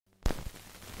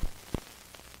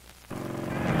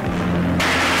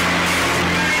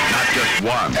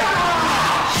1,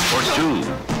 or 2,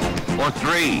 or 3,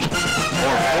 or 4,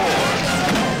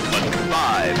 but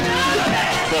 5.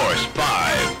 Force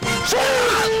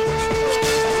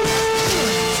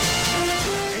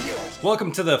 5.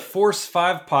 Welcome to the Force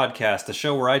 5 podcast, a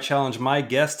show where I challenge my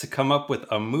guests to come up with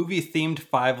a movie-themed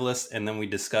 5 list, and then we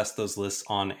discuss those lists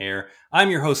on air. I'm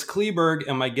your host, Kleberg,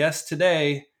 and my guest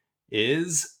today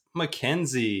is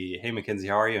Mackenzie. Hey, Mackenzie,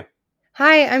 how are you?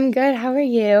 Hi, I'm good. How are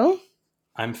you?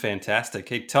 I'm fantastic.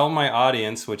 Hey, tell my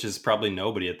audience, which is probably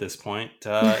nobody at this point,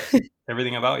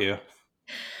 everything about you.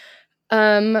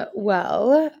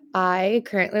 Well, I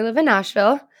currently live in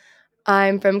Nashville.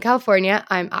 I'm from California.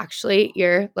 I'm actually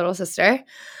your little sister.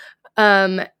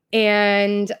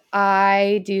 And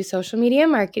I do social media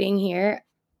marketing here.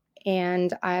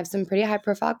 And I have some pretty high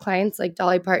profile clients like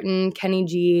Dolly Parton, Kenny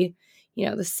G,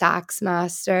 the Sax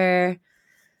Master.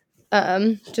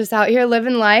 Just out here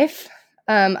living life.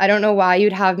 I don't know why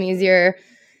you'd have me as your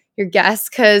guest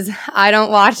because I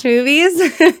don't watch movies.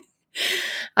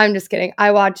 I'm just kidding.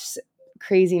 I watch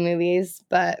crazy movies,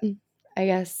 but I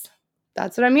guess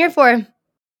that's what I'm here for.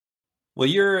 Well,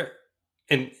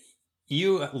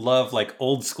 you love like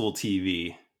old school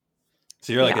TV.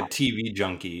 So you're like a TV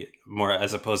junkie more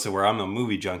as opposed to where I'm a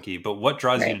movie junkie. But what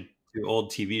draws you to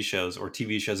old TV shows or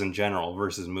TV shows in general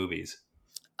versus movies?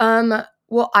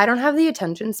 Well, I don't have the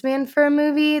attention span for a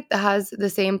movie that has the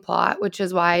same plot, which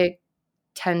is why I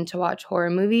tend to watch horror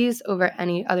movies over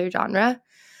any other genre.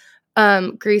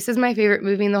 Grease is my favorite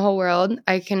movie in the whole world.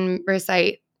 I can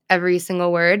recite every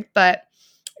single word, but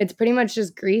it's pretty much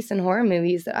just Grease and horror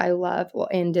movies that I love. Well,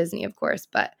 and Disney, of course,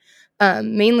 but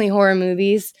mainly horror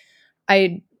movies.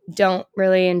 I don't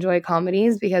really enjoy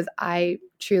comedies because I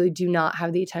truly do not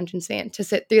have the attention span to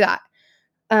sit through that.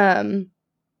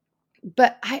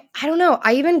 But I don't know.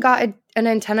 I even got an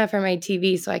antenna for my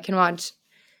TV so I can watch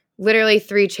literally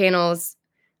 3 channels,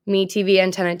 Me TV,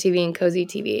 Antenna TV, and Cozy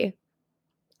TV.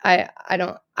 I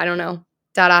don't know.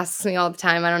 Dad asks me all the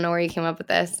time. I don't know where he came up with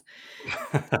this.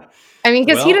 I mean,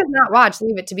 because he does not watch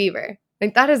Leave It to Beaver.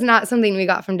 Like, that is not something we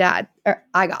got from Dad, or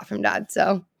I got from Dad,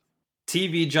 so.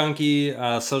 TV junkie,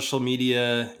 social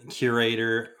media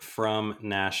curator from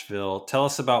Nashville. Tell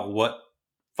us about what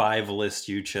 5 list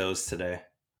you chose today.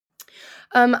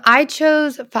 I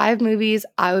chose 5 movies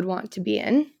I would want to be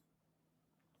in.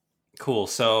 Cool.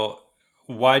 So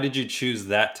why did you choose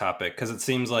that topic? Because it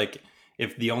seems like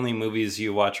if the only movies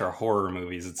you watch are horror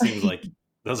movies, it seems like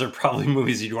those are probably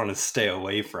movies you'd want to stay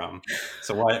away from.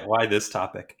 So why this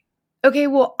topic? Okay,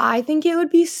 well, I think it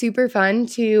would be super fun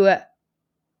to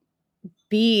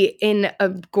be in a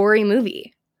gory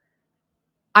movie.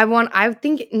 I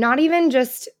think not even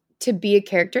just to be a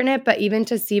character in it, but even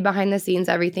to see behind the scenes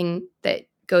everything that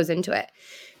goes into it.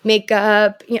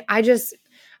 Makeup,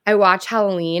 I watch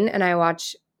Halloween and I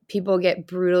watch people get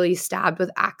brutally stabbed with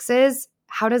axes.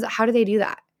 How do they do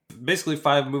that? Basically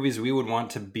 5 movies we would want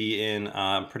to be in.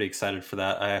 I'm pretty excited for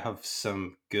that. I have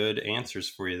some good answers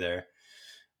for you there.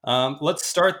 Let's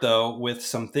start though with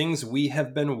some things we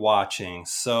have been watching.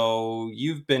 So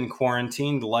you've been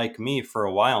quarantined like me for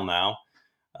a while now.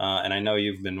 And I know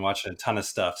you've been watching a ton of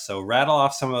stuff. So rattle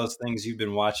off some of those things you've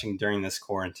been watching during this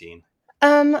quarantine.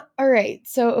 All right.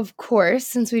 So of course,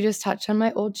 since we just touched on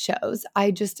my old shows, I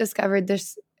just discovered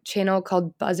this channel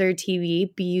called Buzzr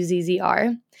TV,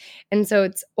 Buzzr. And so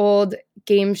it's old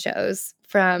game shows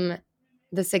from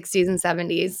the 60s and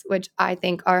 70s, which I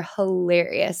think are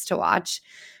hilarious to watch.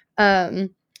 So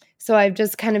I've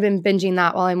just kind of been binging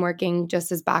that while I'm working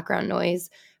just as background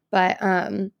noise. But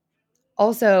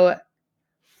also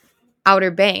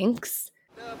Outer Banks.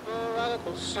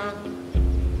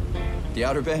 The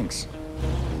Outer Banks.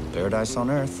 Paradise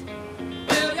on Earth.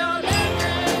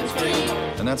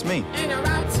 And that's me,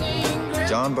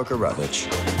 John Booker Rutledge.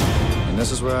 And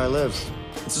this is where I live.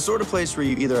 It's the sort of place where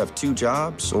you either have 2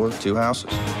 jobs or 2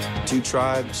 houses, 2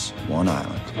 tribes, 1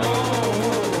 island.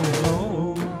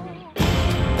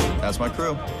 That's my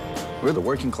crew. We're the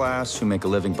working class who make a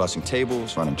living bussing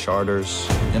tables, running charters.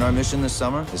 And our mission this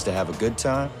summer is to have a good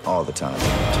time all the time.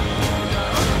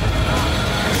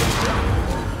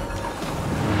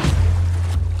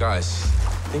 Guys,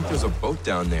 I think there's a boat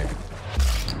down there.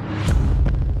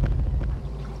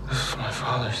 This is my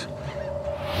father's.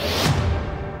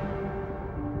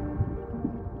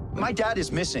 My dad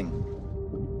is missing.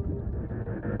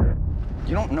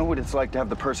 You don't know what it's like to have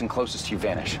the person closest to you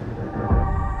vanish.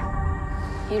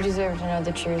 You deserve to know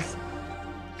the truth.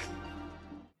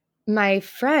 My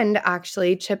friend,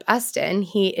 actually, Chip Eston,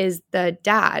 he is the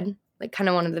dad, like kind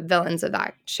of one of the villains of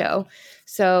that show.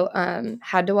 So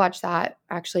had to watch that.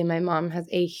 Actually, my mom has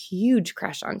a huge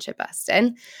crush on Chip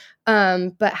Eston.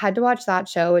 But had to watch that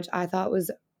show, which I thought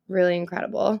was really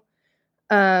incredible.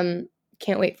 Can't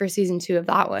wait for season 2 of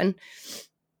that one.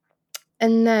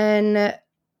 And then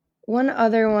one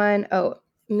other one,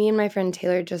 me and my friend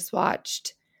Taylor just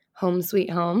watched Home Sweet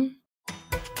Home.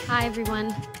 Hi,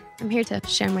 everyone. I'm here to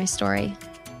share my story.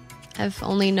 I've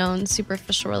only known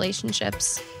superficial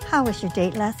relationships. How was your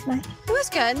date last night? It was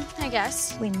good, I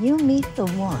guess. When you meet the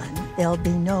one, there'll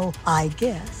be no I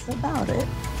guess about it.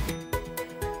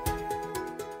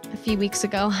 A few weeks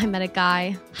ago, I met a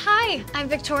guy. Hi, I'm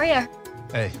Victoria.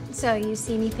 Hey. So, you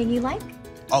see anything you like?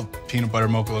 Oh, peanut butter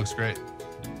mocha looks great.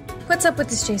 What's up with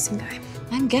this Jason guy?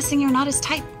 I'm guessing you're not his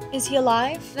type. Is he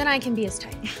alive? Then I can be his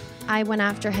type. I went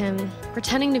after him,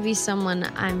 pretending to be someone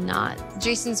I'm not.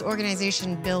 Jason's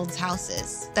organization builds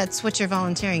houses. That's what you're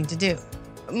volunteering to do.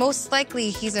 Most likely,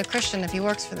 he's a Christian if he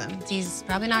works for them. He's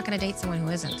probably not going to date someone who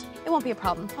isn't. It won't be a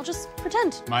problem. I'll just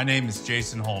pretend. My name is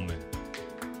Jason Holman.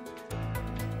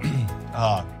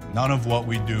 None of what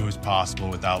we do is possible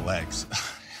without legs.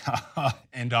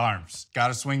 And arms.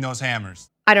 Gotta swing those hammers.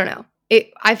 I don't know.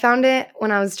 I found it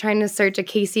when I was trying to search a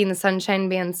Casey and the Sunshine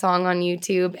Band song on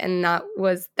YouTube, and that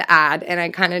was the ad, and I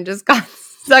kind of just got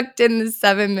sucked in the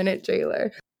 7-minute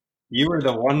trailer. You were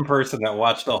the one person that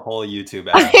watched the whole YouTube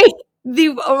ad.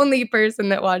 The only person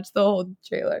that watched the whole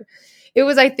trailer.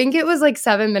 I think it was like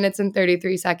 7 minutes and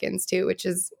 33 seconds too, which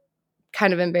is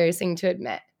kind of embarrassing to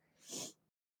admit.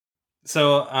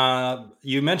 So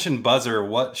you mentioned Buzzer.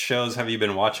 What shows have you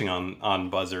been watching on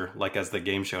Buzzer, like as the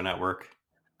game show network?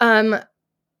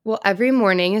 Well, every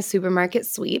morning a supermarket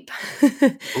sweep.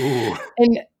 Ooh.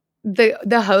 And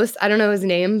the host, I don't know his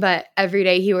name, but every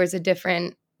day he wears a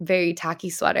different, very tacky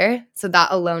sweater. So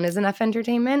that alone is enough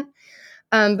entertainment.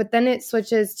 But then it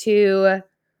switches to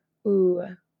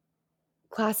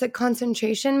Classic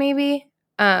Concentration, maybe.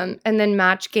 And then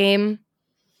Match Game.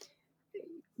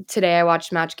 Today I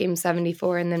watched Match Game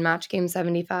 74 and then Match Game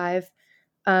 75.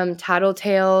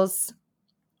 Tattletales.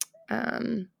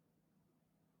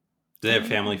 Do they have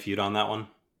Family Feud on that one?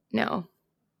 No,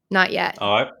 not yet.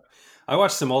 Oh, I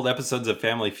watched some old episodes of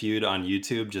Family Feud on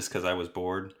YouTube just because I was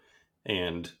bored.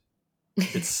 And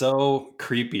it's so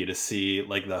creepy to see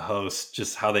like the host,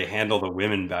 just how they handle the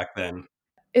women back then.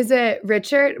 Is it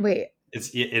Richard? Wait.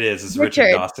 It is. It's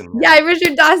Richard Dawson. Yeah,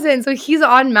 Richard Dawson. So he's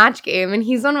on Match Game, and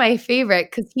he's one of my favorite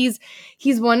because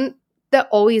he's one that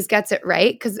always gets it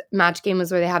right, because Match Game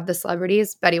is where they have the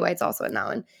celebrities. Betty White's also in that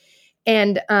one.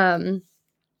 And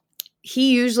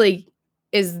he usually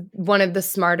is one of the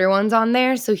smarter ones on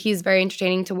there, so he's very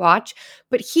entertaining to watch.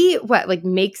 But he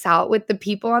makes out with the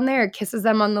people on there or kisses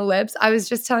them on the lips. I was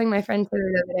just telling my friend the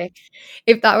other day,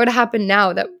 if that would happen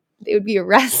now, that they would be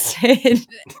arrested.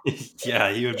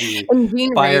 Yeah, he would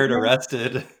be fired,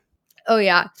 arrested. Oh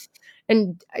yeah.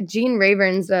 And Gene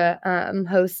Rayburn's a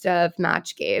host of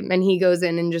Match Game, and he goes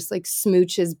in and just like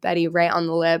smooches Betty right on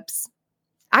the lips.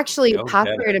 Actually,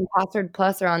 Password and Password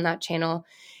Plus are on that channel.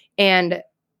 And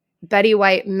Betty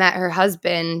White met her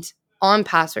husband on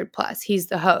Password Plus. He's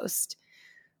the host.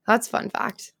 That's a fun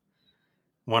fact.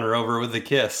 Won her over with a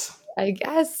kiss. I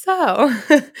guess so.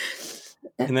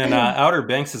 And then Outer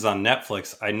Banks is on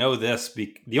Netflix. I know this.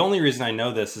 The only reason I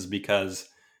know this is because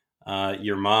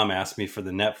your mom asked me for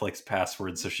the Netflix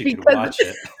password so she could watch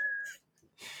it.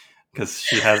 Because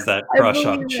she has that crush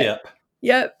on Chip.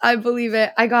 Yep, I believe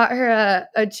it. I got her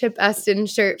a Chip Eston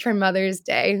shirt for Mother's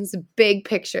Day. It's a big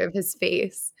picture of his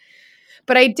face.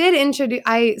 But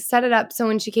I set it up so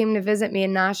when she came to visit me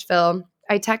in Nashville,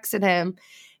 I texted him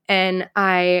and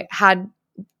I had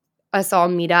us all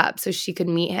meet up so she could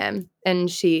meet him,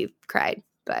 and she cried.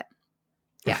 But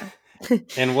yeah.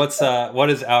 And what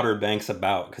is Outer Banks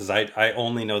about? Because I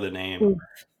only know the name.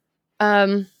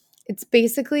 It's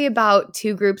basically about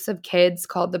two groups of kids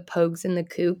called the Pogues and the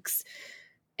Kooks.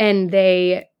 And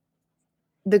the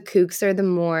Kooks are the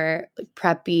more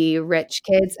preppy, rich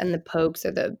kids, and the Pogues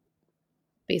are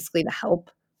basically the help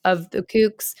of the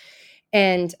Kooks.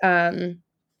 And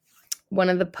one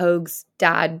of the Pogues'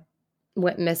 dad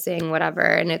went missing, whatever,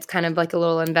 and it's kind of like a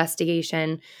little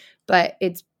investigation, but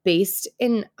it's based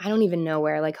in, I don't even know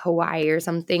where, like Hawaii or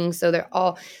something. So they're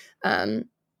all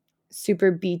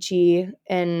super beachy,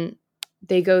 and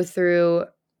they go through,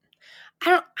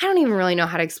 I don't even really know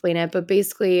how to explain it, but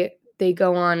basically they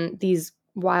go on these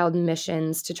wild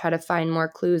missions to try to find more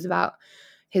clues about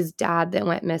his dad that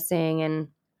went missing, and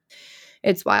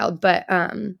it's wild. But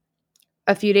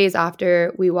a few days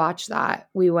after we watched that,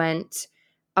 we went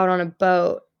out on a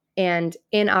boat, and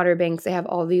in Outer Banks they have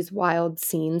all these wild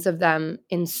scenes of them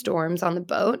in storms on the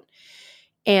boat.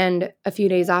 And a few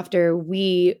days after,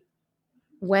 we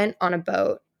went on a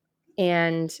boat,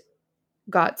 and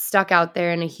got stuck out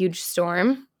there in a huge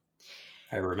storm.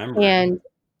 I remember. And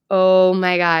oh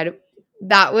my God,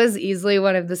 that was easily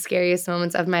one of the scariest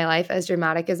moments of my life, as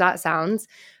dramatic as that sounds.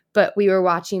 But we were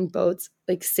watching boats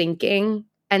like sinking,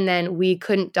 and then we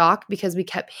couldn't dock because we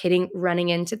kept running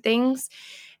into things.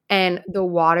 And the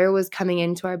water was coming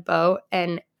into our boat,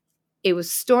 and it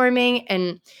was storming.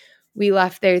 And we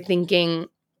left there thinking,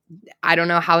 I don't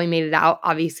know how we made it out.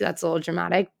 Obviously, that's a little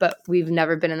dramatic, but we've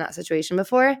never been in that situation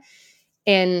before.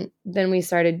 And then we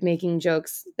started making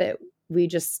jokes that we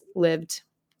just lived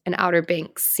an Outer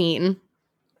Banks scene.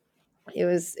 It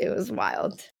was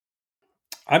wild.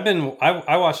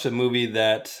 I watched a movie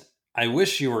that I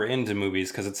wish you were into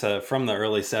movies because it's from the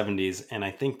early 70s, and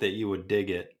I think that you would dig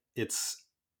it. It's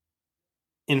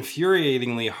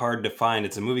infuriatingly hard to find.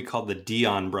 It's a movie called The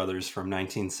Dion Brothers from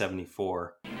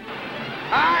 1974.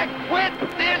 I quit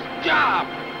this job.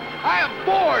 I am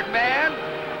bored, man.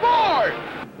 Bored.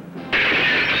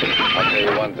 I'll tell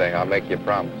you one thing. I'll make you a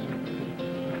promise.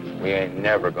 We ain't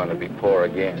never gonna be poor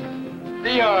again.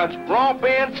 Dion's romp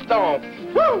and stomp.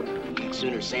 Woo!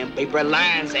 Sooner sandpaper a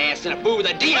lion's ass than a fool with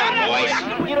a Dion voice.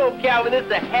 You know, Calvin, this is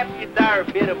the happiest hour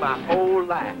bit of my whole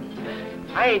life.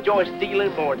 I enjoy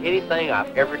stealing more than anything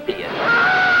I've ever did.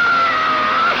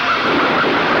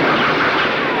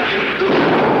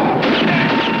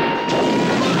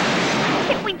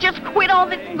 Can't we just quit all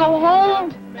this and go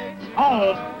home?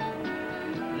 Home?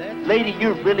 Lady,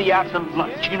 you're really out to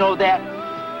lunch. You know that?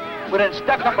 We done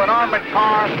stuck up an armored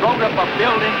car, blown up a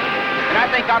building, and I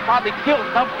think I'll probably kill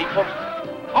some people.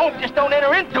 Home just don't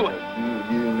enter into it.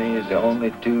 You and me is the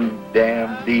only two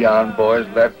damn Dion boys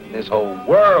left in this whole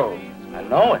world. I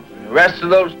know it. The rest of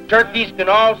those turkeys can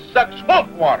all suck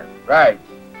swamp water. Right.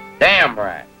 Damn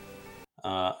right.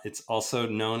 It's also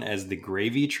known as The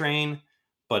Gravy Train,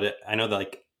 but I know that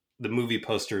like the movie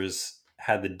posters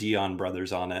had the Dion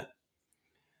brothers on it.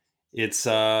 It's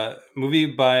a movie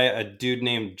by a dude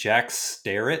named Jack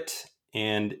Starrett,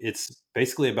 and it's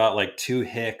basically about like two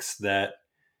hicks that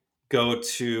go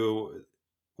to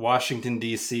Washington,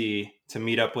 D.C. to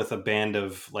meet up with a band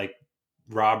of like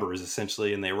robbers,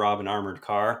 essentially, and they rob an armored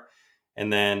car.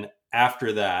 And then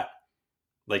after that,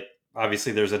 like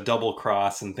obviously there's a double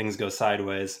cross and things go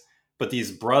sideways. But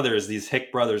these brothers, these hick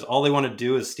brothers, all they want to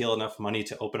do is steal enough money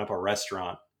to open up a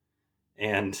restaurant.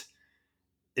 And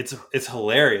it's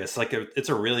hilarious. Like it's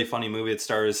a really funny movie. It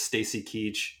stars Stacy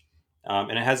Keach,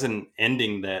 and it has an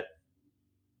ending that,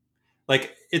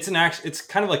 like, it's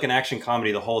kind of like an action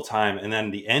comedy the whole time, and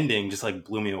then the ending just like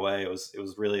blew me away. It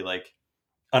was really like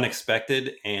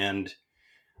unexpected, and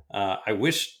I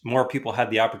wish more people had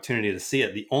the opportunity to see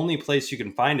it. The only place you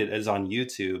can find it is on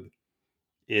YouTube.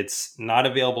 It's not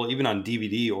available even on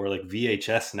DVD, or like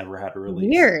VHS never had a release.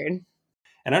 Weird.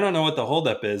 And I don't know what the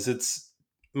holdup is. It's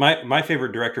my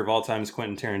favorite director of all time is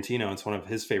Quentin Tarantino. It's one of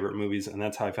his favorite movies, and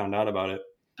that's how I found out about it.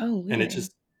 Oh, weird. And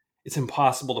it's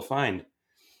impossible to find.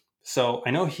 So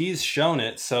I know he's shown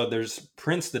it. So there's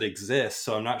prints that exist.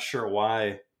 So I'm not sure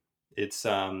why it's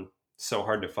so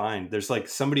hard to find. There's like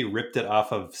somebody ripped it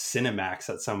off of Cinemax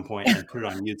at some point and put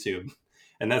it on YouTube,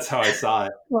 and that's how I saw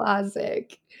it.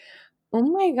 Classic. Oh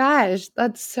my gosh,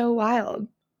 that's so wild.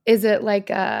 Is it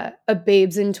like a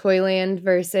Babes in Toyland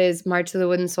versus March of the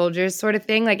Wooden Soldiers sort of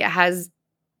thing? Like it has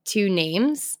two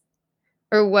names?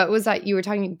 Or what was that? You were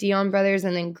talking Dion Brothers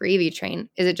and then Gravy Train.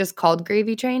 Is it just called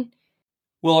Gravy Train?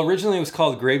 Well, originally it was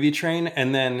called Gravy Train.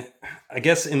 And then I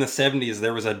guess in the 70s,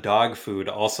 there was a dog food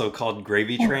also called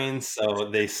Gravy Train. So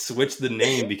they switched the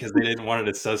name because they didn't want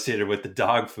it associated with the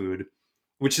dog food,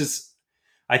 which is,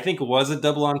 I think, was a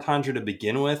double entendre to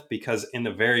begin with, because in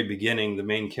the very beginning, the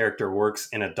main character works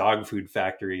in a dog food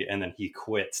factory and then he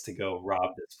quits to go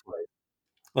rob this place.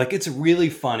 Like, it's really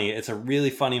funny. It's a really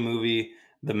funny movie.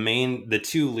 The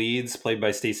two leads, played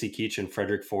by Stacy Keach and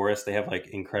Frederick Forrest, they have like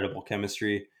incredible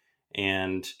chemistry.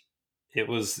 And it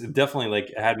was definitely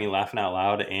like, it had me laughing out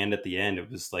loud. And at the end,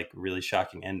 it was like really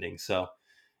shocking ending. So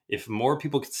if more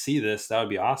people could see this, that would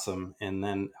be awesome. And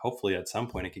then hopefully at some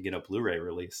point it could get a Blu-ray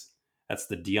release. That's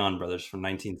the Dion Brothers from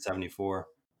 1974.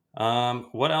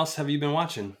 What else have you been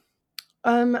watching?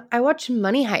 I watched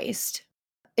Money Heist.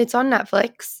 It's on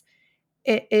Netflix.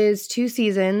 It is 2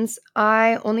 seasons.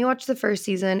 I only watched the first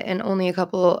season and only a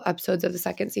couple episodes of the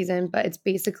second season, but it's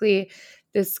basically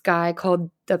this guy called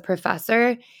the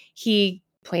Professor. He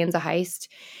plans a heist,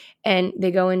 and they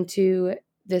go into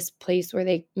this place where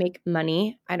they make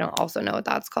money. I don't also know what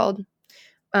that's called.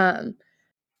 The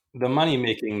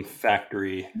Money-Making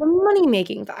Factory. The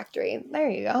Money-Making Factory. There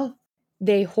you go.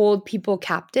 They hold people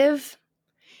captive,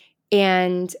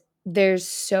 and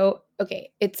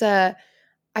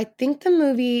I think the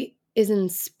movie is in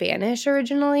Spanish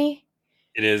originally,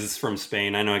 It is from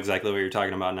Spain. I know exactly what you're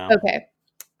talking about now. Okay.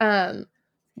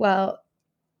 Well,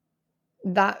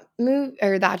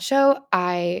 that show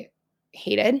I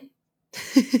hated.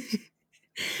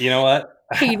 You know what?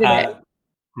 Hated it.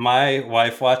 My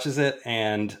wife watches it,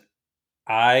 and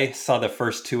I saw the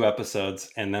first 2 episodes,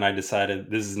 and then I decided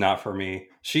this is not for me.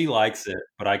 She likes it,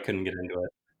 but I couldn't get into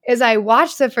it. I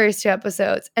watched the first 2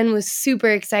 episodes and was super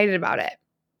excited about it.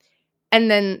 And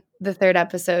then the 3rd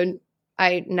episode,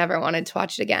 I never wanted to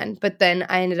watch it again. But then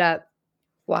I ended up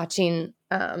watching,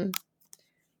 I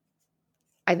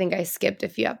think I skipped a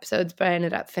few episodes, but I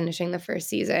ended up finishing the first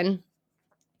season.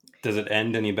 Does it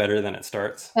end any better than it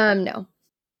starts? No.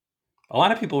 A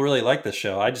lot of people really like this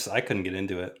show. I couldn't get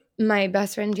into it. My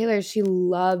best friend Taylor, she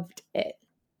loved it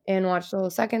and watched the whole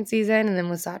 2nd season and then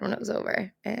was sad when it was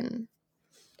over. And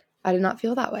I did not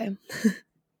feel that way.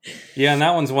 Yeah, and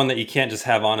that one's one that you can't just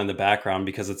have on in the background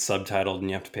because it's subtitled and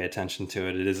you have to pay attention to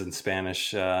it. It is in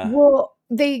Spanish. Well,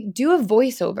 they do a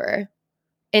voiceover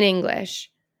in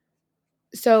English.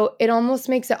 So it almost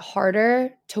makes it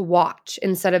harder to watch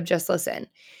instead of just listen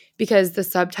because the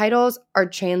subtitles are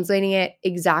translating it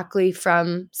exactly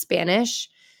from Spanish.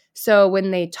 So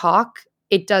when they talk,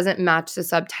 it doesn't match the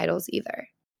subtitles either.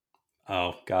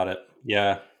 Oh, got it.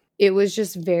 Yeah. It was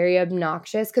just very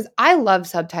obnoxious because I love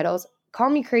subtitles. Call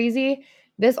me crazy.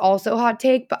 This also hot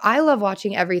take, but I love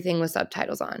watching everything with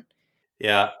subtitles on.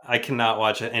 Yeah, I cannot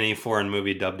watch any foreign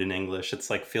movie dubbed in English. It's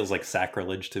feels like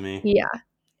sacrilege to me. Yeah,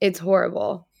 it's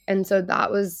horrible. And so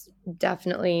that was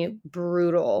definitely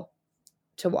brutal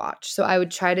to watch. So I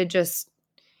would try to just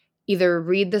either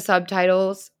read the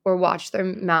subtitles or watch their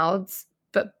mouths,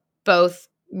 but both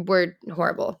were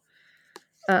horrible.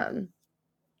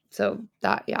 So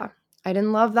that, yeah, I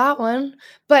didn't love that one,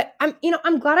 but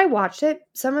I'm glad I watched it,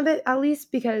 some of it at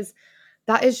least, because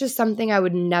that is just something I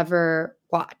would never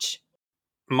watch.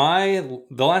 The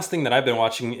last thing that I've been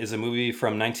watching is a movie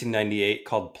from 1998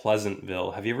 called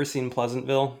Pleasantville. Have you ever seen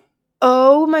Pleasantville?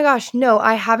 Oh my gosh, no,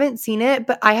 I haven't seen it,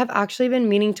 but I have actually been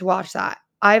meaning to watch that.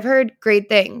 I've heard great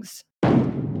things.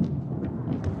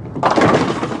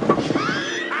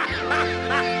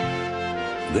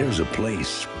 There's a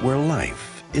place where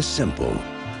life is simple.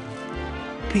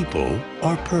 People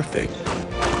are perfect.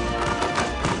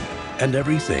 And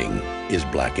everything is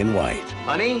black and white.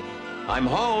 Honey, I'm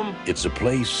home. It's a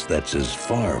place that's as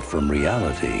far from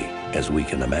reality as we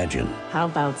can imagine. How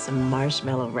about some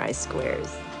marshmallow rice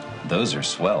squares? Those are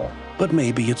swell. But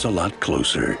maybe it's a lot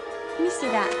closer Let me see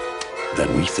that.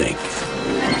 than we think.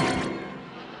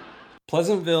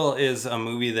 Pleasantville is a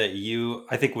movie that you,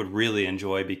 I think, would really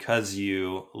enjoy because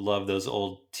you love those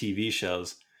old TV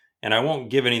shows. And I won't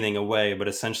give anything away, but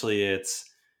essentially it's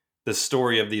the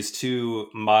story of these 2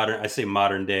 I say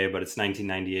modern day, but it's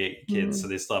 1998 kids. So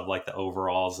they still have the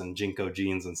overalls and Jinko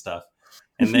jeans and stuff.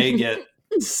 And they get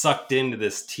sucked into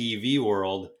this TV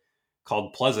world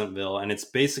called Pleasantville. And it's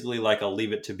basically like a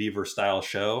Leave It to Beaver style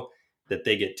show that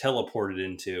they get teleported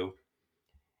into.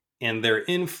 And their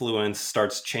influence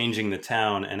starts changing the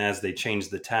town. And as they change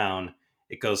the town,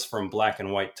 it goes from black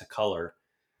and white to color.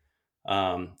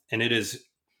 And it is,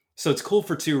 so it's cool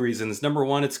for 2 reasons. Number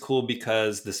one, it's cool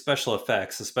because the special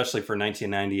effects, especially for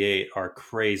 1998, are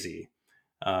crazy.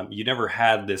 You never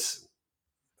had this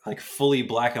fully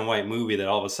black and white movie that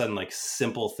all of a sudden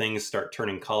simple things start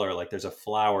turning color. There's a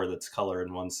flower that's color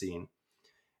in one scene.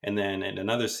 And then in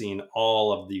another scene,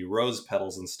 all of the rose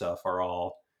petals and stuff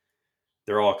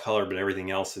they're all colored, but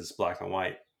everything else is black and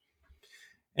white.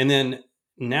 And then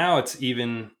now it's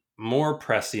even more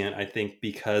prescient, I think,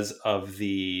 because of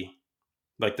the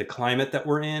climate that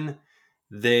we're in.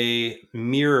 They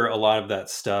mirror a lot of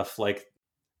that stuff.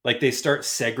 They start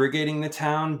segregating the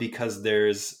town because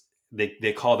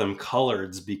they call them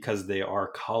coloreds because they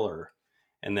are color.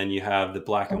 And then you have the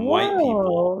black and white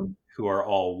people who are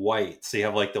all white. So you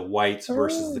have the whites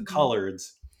versus the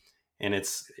coloreds. And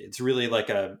it's really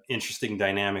a interesting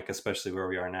dynamic, especially where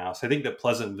we are now. So I think that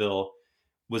Pleasantville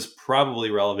was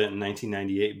probably relevant in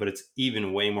 1998, but it's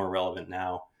even way more relevant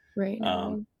now. Right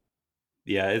now.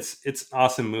 Yeah, it's an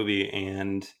awesome movie,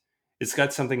 and it's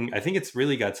got something. I think it's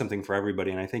really got something for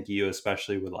everybody, and I think you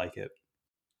especially would like it.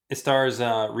 It stars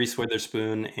Reese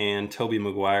Witherspoon and Tobey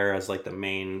Maguire as the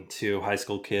main 2 high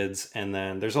school kids, and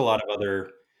then there's a lot of other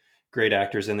great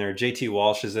actors in there. J.T.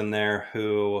 Walsh is in there,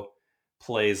 who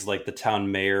plays the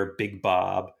town mayor, Big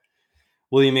Bob.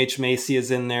 William H. Macy is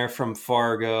in there from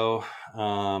Fargo.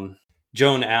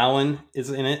 Joan Allen is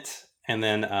in it. And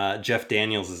then Jeff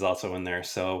Daniels is also in there.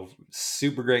 So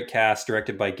super great cast,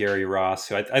 directed by Gary Ross,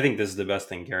 who I think this is the best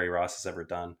thing Gary Ross has ever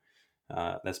done.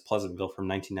 That's Pleasantville from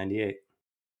 1998.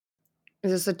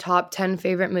 Is this a top 10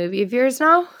 favorite movie of yours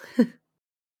now?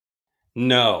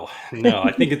 No,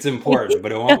 I think it's important,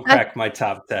 but it won't crack my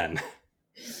top 10.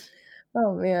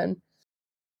 Oh man.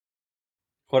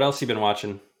 What else you been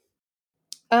watching?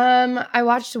 I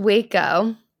watched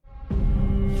Waco.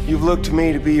 You've looked to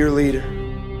me to be your leader,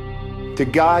 to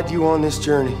guide you on this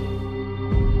journey.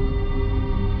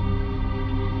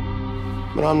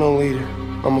 But I'm no leader.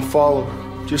 I'm a follower,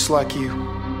 just like you.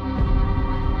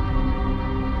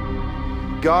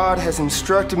 God has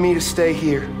instructed me to stay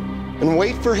here and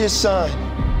wait for his sign.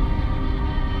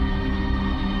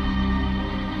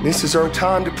 This is our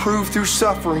time to prove through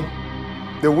suffering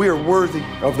that we are worthy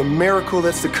of the miracle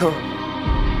that's to come.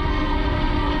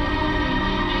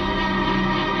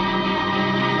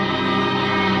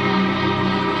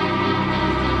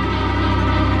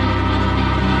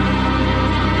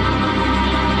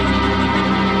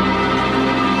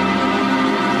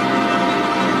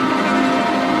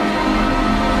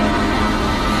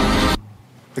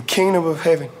 The kingdom of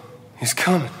heaven is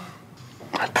coming.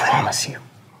 I promise you.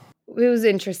 It was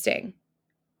interesting.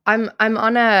 I'm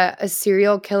on a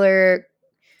serial killer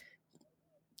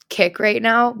kick right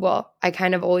now. Well, I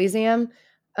kind of always am.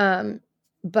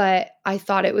 But I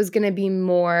thought it was going to be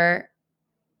more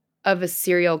of a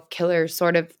serial killer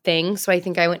sort of thing. So I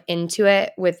think I went into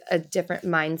it with a different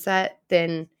mindset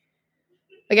than,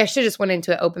 like, I should have just went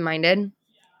into it open-minded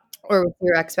or with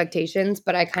your expectations,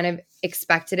 but I kind of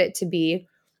expected it to be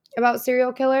about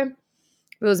serial killer.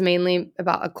 It was mainly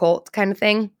about a cult kind of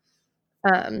thing.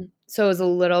 So it was a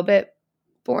little bit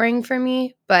boring for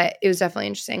me, but it was definitely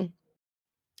interesting.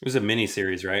 It was a mini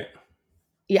series, right?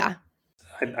 Yeah.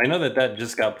 I know that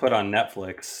just got put on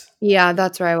Netflix. Yeah,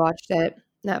 that's where I watched it.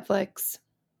 Netflix.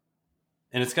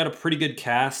 And it's got a pretty good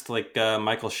cast. Like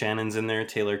Michael Shannon's in there.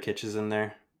 Taylor Kitsch is in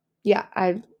there. Yeah,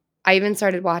 I even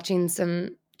started watching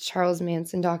some Charles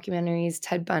Manson documentaries,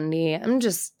 Ted Bundy.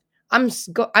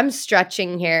 I'm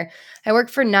stretching here. I work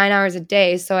for 9 hours a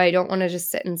day, so I don't want to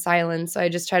just sit in silence. So I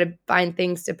just try to find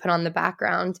things to put on the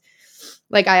background.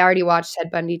 Like, I already watched Ted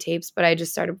Bundy tapes, but I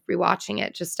just started rewatching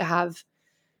it just to have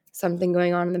something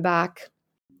going on in the back.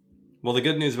 Well, the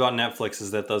good news about Netflix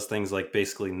is that those things like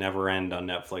basically never end on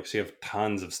Netflix. You have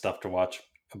tons of stuff to watch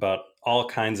about all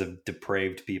kinds of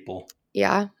depraved people.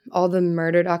 Yeah, all the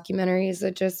murder documentaries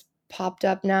that just popped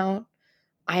up now.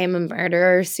 I Am a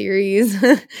Murderer series.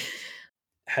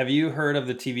 Have you heard of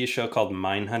the TV show called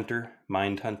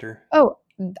Mindhunter? Oh,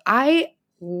 I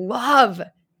love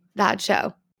that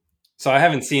show. So I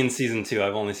haven't seen season 2.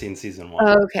 I've only seen season 1.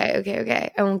 Oh,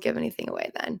 okay. I won't give anything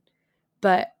away then.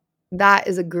 But that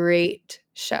is a great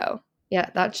show. Yeah,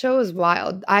 that show is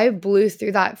wild. I blew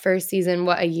through that first season,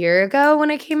 a year ago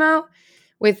when it came out?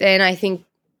 Within, I think,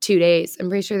 2 days. I'm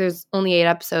pretty sure there's only 8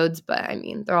 episodes, but I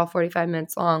mean, they're all 45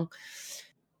 minutes long.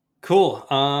 Cool.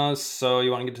 So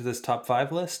you want to get to this top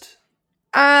 5 list?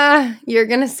 You're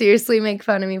going to seriously make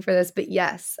fun of me for this, but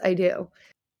yes, I do.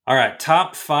 All right,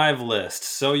 top 5 list.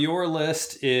 So your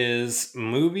list is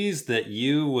movies that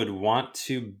you would want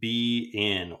to be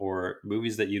in or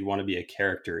movies that you'd want to be a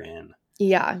character in.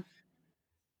 Yeah.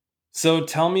 So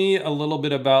tell me a little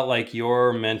bit about like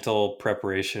your mental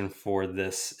preparation for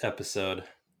this episode.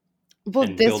 Well,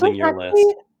 and this building was your actually,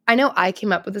 list. I know I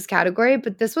came up with this category,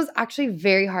 but this was actually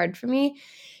very hard for me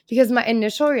because my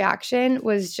initial reaction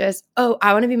was just, oh,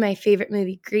 I want to be my favorite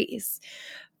movie, Grease.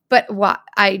 But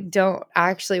I don't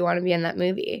actually want to be in that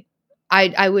movie.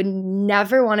 I would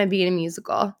never want to be in a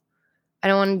musical. I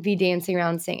don't want to be dancing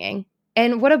around singing.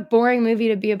 And what a boring movie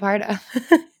to be a part of.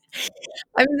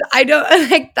 I don't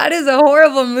like, that is a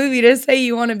horrible movie to say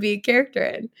you want to be a character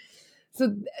in.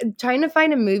 So trying to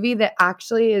find a movie that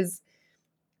actually is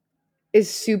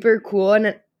super cool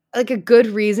and like a good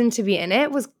reason to be in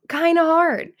it was kind of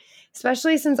hard,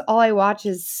 especially since all I watch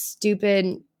is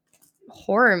stupid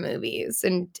horror movies.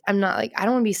 And I'm not like, I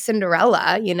don't want to be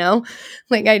Cinderella, you know?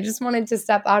 Like, I just wanted to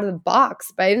step out of the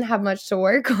box, but I didn't have much to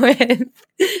work with.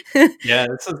 Yeah,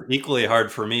 this is equally hard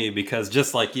for me because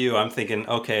just like you, I'm thinking,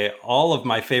 okay, all of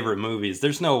my favorite movies,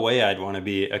 there's no way I'd want to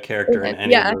be a character in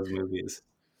any of those movies.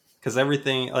 Because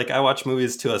everything, like I watch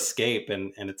movies to escape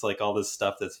and it's like all this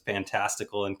stuff that's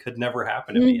fantastical and could never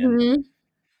happen to me. And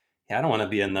yeah, I don't want to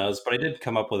be in those, but I did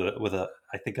come up with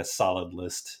I think a solid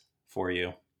list for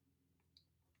you.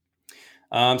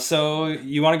 So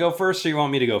you want to go first or you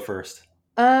want me to go first?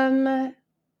 Maybe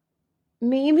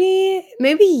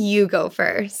you go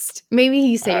first. Maybe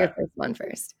you say your first one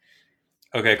first.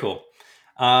 Okay, cool.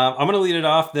 I'm going to lead it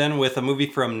off then with a movie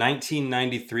from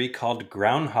 1993 called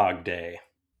Groundhog Day.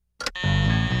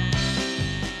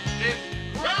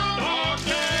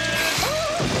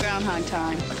 Groundhog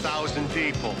time. 1,000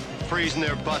 people freezing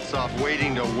their butts off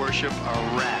waiting to worship a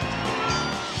rat.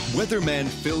 Weatherman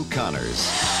Phil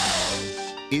Connors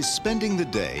is spending the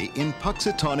day in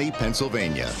Puxatawney,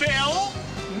 Pennsylvania. Phil?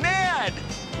 Ned!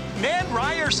 Ned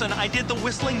Ryerson. I did the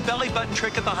whistling belly button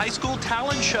trick at the high school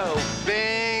talent show.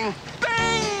 Bing!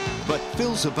 Bing! But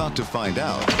Phil's about to find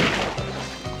out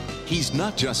he's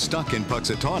not just stuck in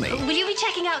Puxatawney. Will you be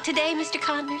checking out today, Mr.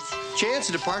 Connors? Chance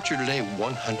of departure today,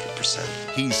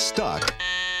 100%. He's stuck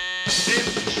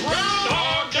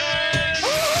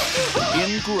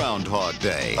in Groundhog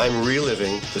Day. I'm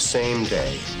reliving the same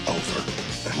day over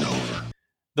and over.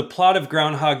 The plot of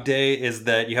Groundhog Day is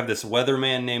that you have this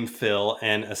weatherman named Phil,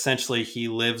 and essentially he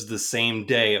lives the same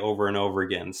day over and over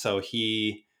again. So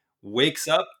he wakes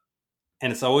up,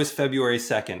 and it's always February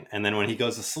 2nd. And then when he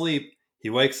goes to sleep, he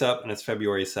wakes up, and it's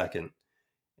February 2nd.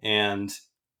 And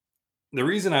the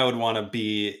reason I would want to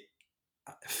be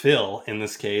Phil in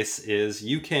this case is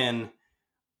you can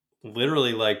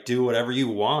literally like do whatever you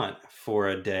want for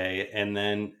a day, and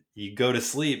then you go to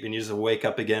sleep and you just wake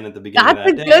up again at the beginning of that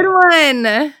day. That's a good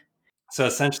one. So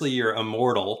essentially you're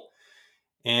immortal,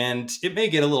 and it may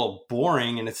get a little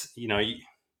boring, and it's,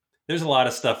 there's a lot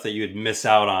of stuff that you would miss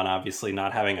out on, obviously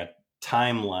not having a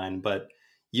timeline, but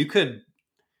you could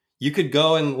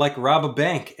go and like rob a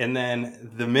bank, and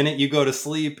then the minute you go to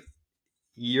sleep,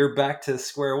 you're back to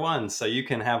square one. So you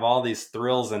can have all these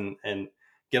thrills and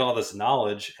get all this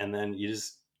knowledge, and then you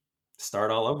just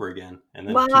start all over again, and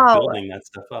then keep building that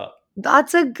stuff up.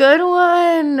 That's a good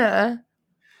one. Yeah,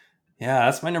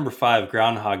 that's my number 5,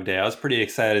 Groundhog Day. I was pretty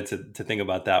excited to think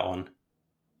about that one.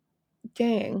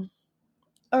 Dang.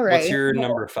 All right. What's your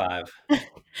number 5?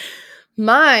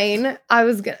 Mine, I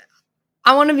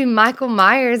want to be Michael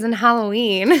Myers in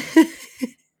Halloween.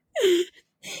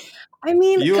 I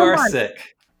mean, you are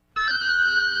sick.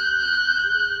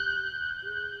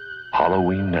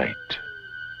 Halloween night.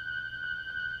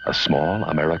 A small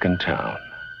American town.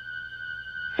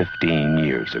 15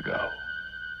 years ago.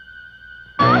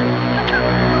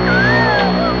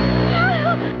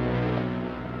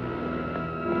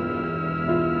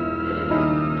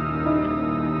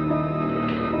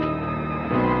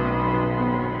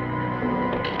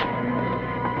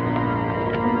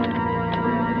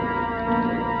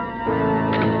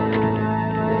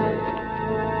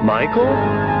 Michael?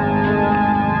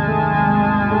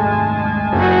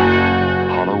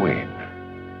 Halloween.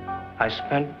 I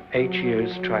spent 8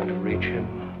 years trying to reach him,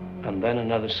 and then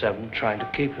another 7 trying to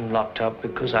keep him locked up,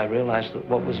 because I realized that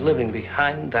what was living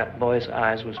behind that boy's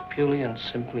eyes was purely and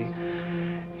simply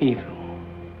evil.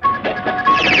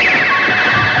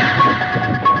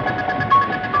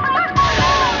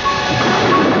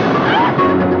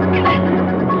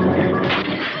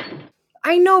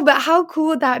 I know, but how cool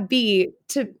would that be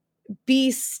to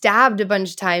be stabbed a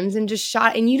bunch of times and just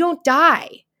shot, and you don't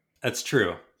die? That's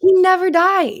true. He never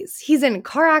dies. He's in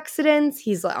car accidents.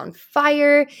 He's on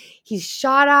fire. He's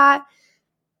shot at.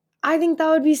 I think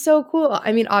that would be so cool.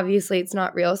 I mean, obviously it's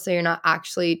not real, so you're not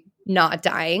actually not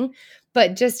dying,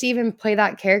 but just to even play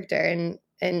that character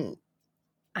and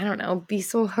I don't know, be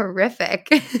so horrific.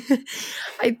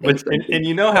 I think and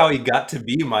you know how he got to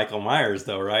be Michael Myers,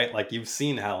 though, right? Like, you've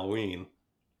seen Halloween.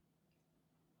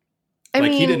 I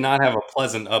mean, he did not have a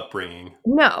pleasant upbringing.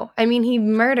 No. I mean, he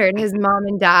murdered his mom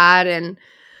and dad, and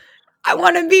I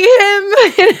want to be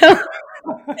him.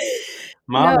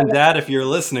 Mom and Dad, if you're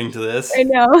listening to this. I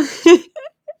know.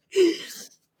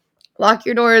 Lock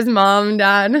your doors, Mom,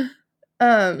 Dad.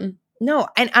 No,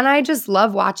 and I just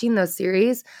love watching those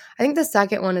series. I think the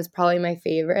second one is probably my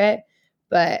favorite,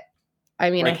 but I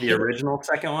mean, like the original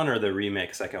second one or the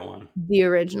remake second one? The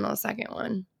original second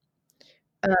one.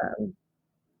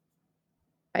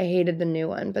 I hated the new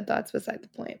one, but that's beside the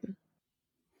point.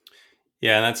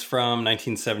 Yeah, and that's from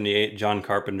 1978, John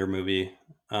Carpenter movie.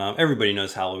 Everybody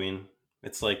knows Halloween.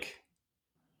 It's like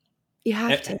you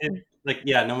have to.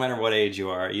 No matter what age you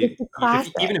are, even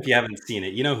if you haven't seen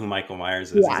it, you know who Michael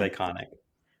Myers is. Yeah. He's iconic.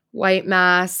 White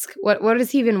mask. What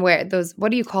does he even wear? Those.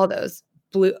 What do you call those?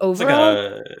 Blue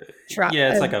overall.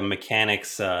 It's like a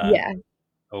mechanic's.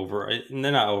 Over. And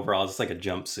they're not overalls. It's like a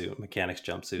jumpsuit, mechanic's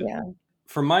jumpsuit. Yeah.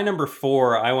 For my number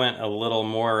 4, I went a little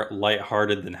more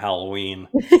lighthearted than Halloween.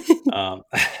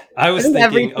 I was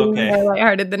thinking, more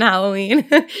lighthearted than Halloween.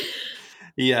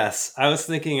 Yes, I was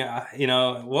thinking,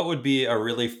 what would be a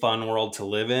really fun world to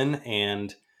live in?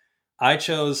 And I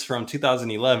chose from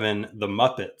 2011, The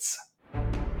Muppets.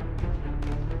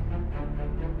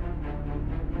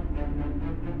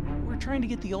 We're trying to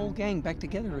get the old gang back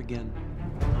together again.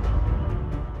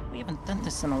 We haven't done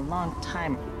this in a long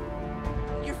time.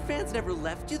 Your fans never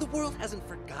left you. The world hasn't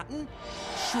forgotten.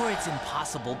 Sure, it's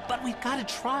impossible, but we've got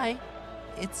to try.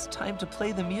 It's time to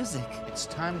play the music. It's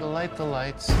time to light the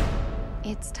lights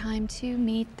It's time to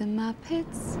meet the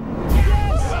Muppets.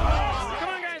 Yes! Come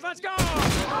on, guys, let's go!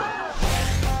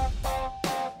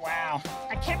 Wow,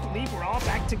 I can't believe we're all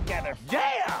back together.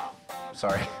 Yeah!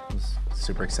 Sorry, I was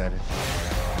super excited.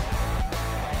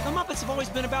 The Muppets have always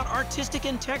been about artistic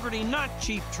integrity, not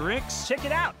cheap tricks. Check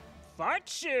it out. Fart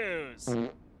shoes.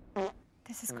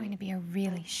 This is going to be a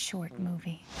really short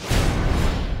movie.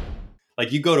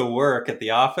 Like, you go to work at the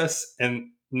office, and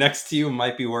next to you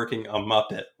might be working a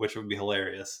Muppet, which would be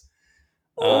hilarious.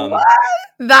 What?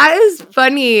 That is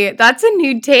funny. That's a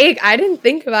new take. I didn't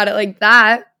think about it like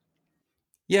that.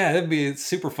 Yeah, it'd be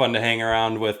super fun to hang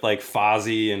around with like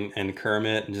Fozzie and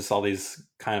Kermit and just all these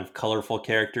kind of colorful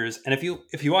characters. And if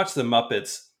you watch the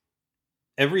Muppets,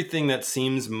 everything that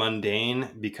seems mundane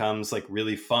becomes like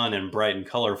really fun and bright and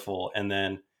colorful. And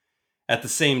then at the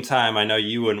same time, I know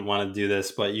you wouldn't want to do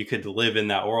this, but you could live in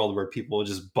that world where people would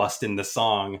just bust into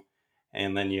song,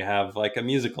 and then you have like a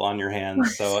musical on your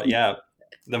hands. So yeah,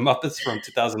 The Muppets from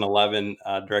 2011,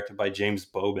 directed by James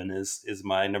Bobin, is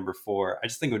my number 4. I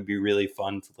just think it would be really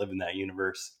fun to live in that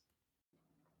universe.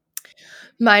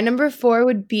 My number 4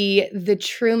 would be The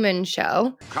Truman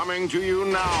Show. Coming to you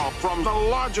now from the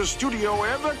largest studio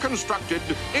ever constructed,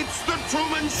 it's The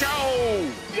Truman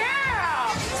Show! Yeah!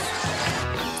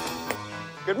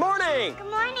 Good morning! Good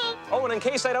morning. Oh, and in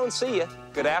case I don't see you,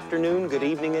 good afternoon, good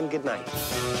evening, and good night.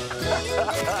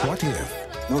 What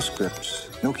if? No scripts,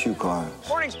 no cue cards.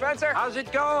 Morning, Spencer. How's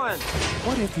it going?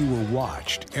 What if you were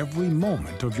watched every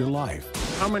moment of your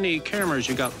life? How many cameras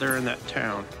you got there in that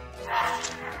town?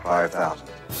 5,000.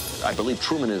 I believe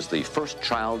Truman is the first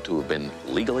child to have been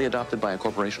legally adopted by a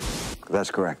corporation. That's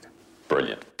correct.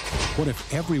 Brilliant. What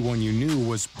if everyone you knew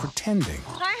was pretending?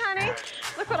 Hi, honey.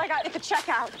 Look what I got at the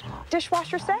checkout.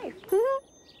 Dishwasher safe.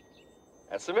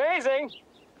 That's amazing.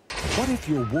 What if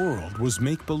your world was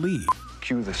make-believe?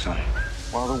 Cue the sun.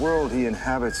 While the world he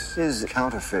inhabits is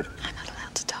counterfeit. I'm not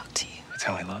allowed to talk to you. That's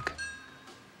how I look.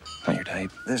 Not your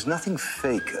type. There's nothing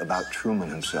fake about Truman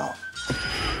himself.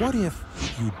 What if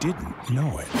you didn't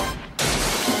know it?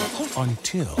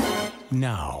 Until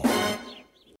now.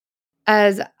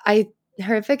 As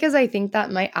horrific as I think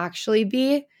that might actually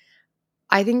be,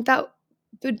 I think that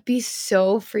would be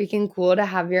so freaking cool to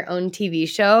have your own TV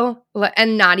show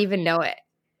and not even know it.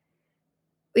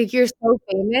 Like, you're so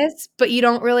famous, but you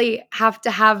don't really have to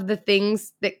have the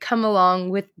things that come along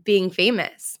with being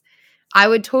famous. I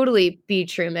would totally be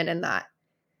Truman in that.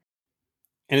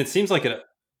 And it seems like it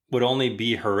would only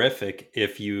be horrific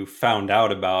if you found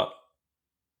out about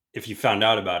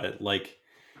it. Like,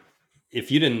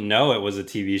 if you didn't know it was a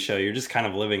TV show, you're just kind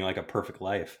of living like a perfect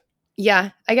life.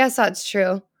 Yeah, I guess that's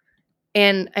true.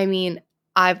 And I mean,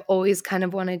 I've always kind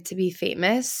of wanted to be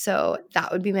famous, so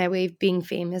that would be my way of being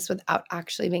famous without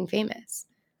actually being famous.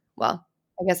 Well,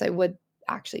 I guess I would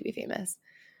actually be famous,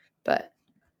 but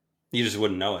you just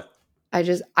wouldn't know it.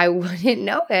 I wouldn't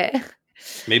know it.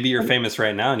 Maybe you're famous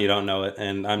right now and you don't know it,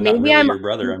 and I'm not really your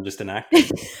brother. I'm just an actor.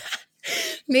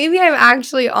 Maybe I'm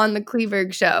actually on the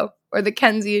Kleberg show or the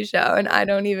Kenzie show, and I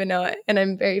don't even know it, and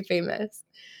I'm very famous.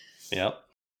 Yep.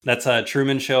 That's a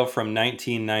Truman Show from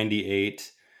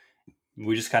 1998.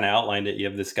 We just kind of outlined it. You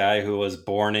have this guy who was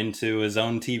born into his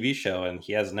own TV show, and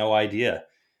he has no idea.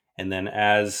 And then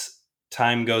as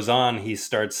time goes on, he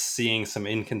starts seeing some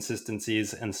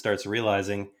inconsistencies and starts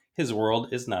realizing his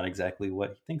world is not exactly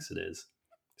what he thinks it is.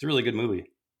 It's a really good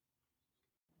movie.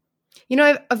 You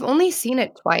know, I've only seen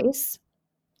it twice,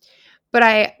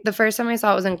 but the first time I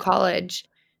saw it was in college,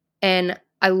 and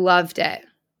I loved it.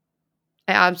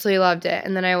 I absolutely loved it.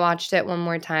 And then I watched it one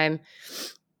more time.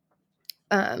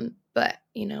 But,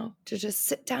 you know, to just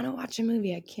sit down and watch a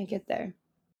movie, I can't get there.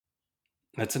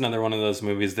 That's another one of those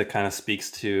movies that kind of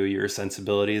speaks to your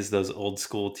sensibilities, those old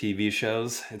school TV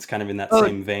shows. It's kind of in that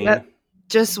same vein. Yep.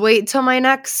 Just wait till my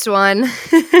next one.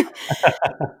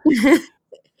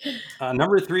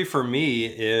 Number 3 for me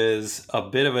is a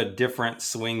bit of a different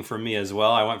swing for me as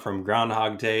well. I went from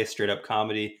Groundhog Day, straight up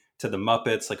comedy, to the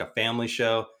Muppets, like a family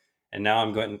show. And now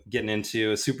I'm getting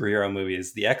into superhero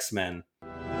movies, the X-Men.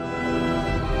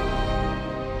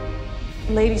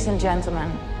 Ladies and gentlemen,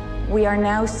 we are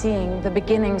now seeing the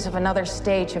beginnings of another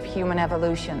stage of human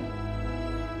evolution.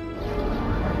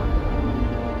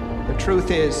 The truth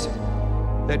is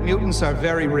that mutants are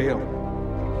very real,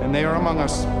 and they are among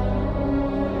us.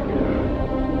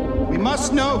 We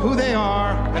must know who they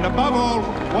are, and above all,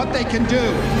 what they can do.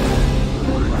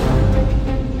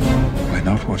 We're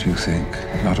not what you think,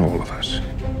 not all of us.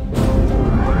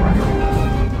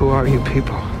 Who are you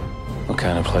people? What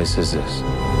kind of place is this?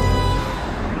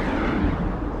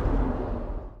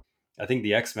 I think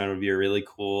the X-Men would be a really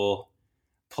cool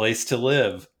place to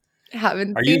live.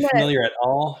 Haven't Are seen you it. familiar at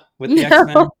all with the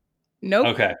X-Men? Nope.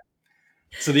 Okay.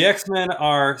 So the X-Men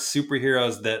are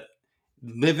superheroes that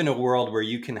live in a world where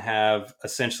you can have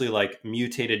essentially like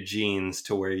mutated genes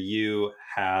to where you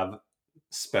have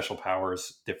special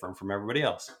powers different from everybody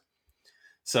else.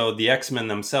 So the X-Men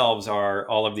themselves are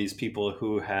all of these people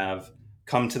who have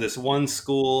come to this one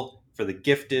school for the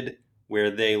gifted where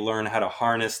they learn how to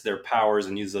harness their powers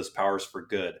and use those powers for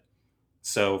good.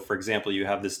 So, for example, you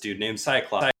have this dude named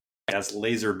Cyclops. He has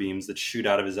laser beams that shoot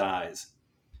out of his eyes.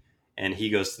 And he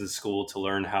goes to the school to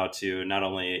learn how to not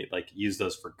only like use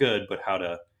those for good, but how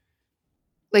to...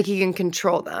 Like he can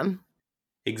control them.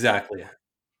 Exactly.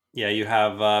 Yeah, you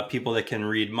have people that can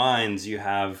read minds. You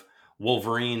have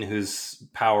Wolverine, whose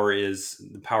power is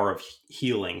the power of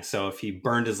healing. So if he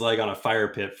burned his leg on a fire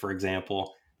pit, for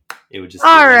example, it would just...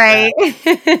 All right.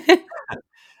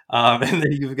 And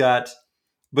then you've got...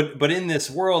 But in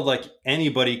this world, like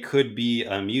anybody could be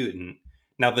a mutant.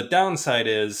 Now, the downside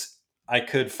is I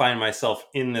could find myself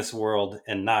in this world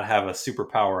and not have a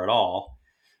superpower at all.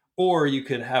 Or you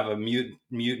could have a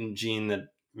mutant gene that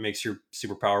makes your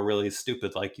superpower really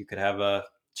stupid. Like you could have a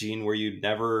gene where you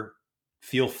never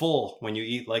feel full when you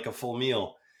eat like a full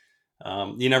meal.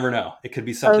 You never know. It could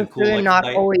be something cool. They're like not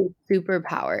always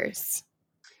superpowers.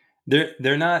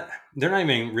 They're not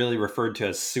even really referred to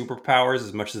as superpowers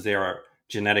as much as they are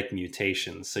genetic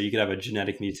mutations. So you could have a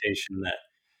genetic mutation that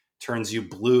turns you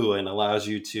blue and allows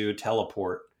you to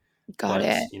teleport. Got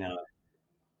it. You know,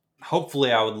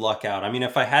 hopefully I would luck out. I mean,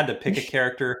 if I had to pick a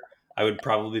character, I would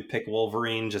probably pick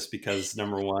Wolverine just because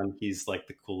number one, he's like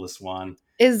the coolest one.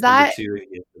 Is number that two,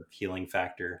 he has the healing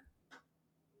factor.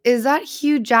 Is that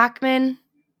Hugh Jackman?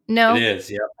 No. It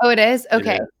is, yeah. Oh, it is?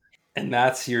 Okay. It is. And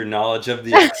that's your knowledge of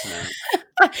the X-Men.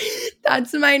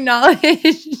 That's my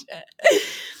knowledge.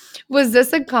 Was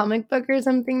this a comic book or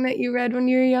something that you read when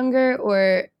you were younger,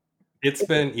 or? It's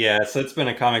been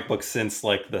a comic book since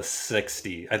like the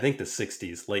 60s. I think the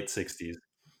 60s, late 60s.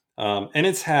 And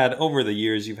it's had, over the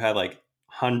years, you've had like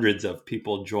hundreds of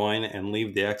people join and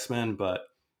leave the X-Men, but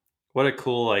what a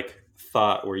cool like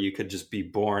thought where you could just be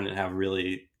born and have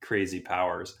really crazy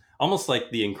powers. Almost like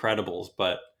the Incredibles,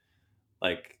 but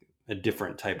like a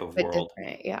different type of world.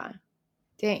 Different, yeah.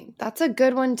 Dang, that's a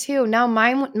good one too. Now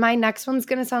my next one's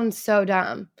gonna sound so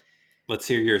dumb. Let's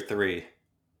hear your three.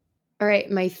 All right,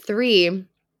 my three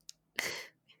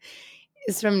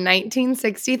is from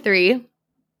 1963,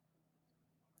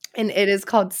 and it is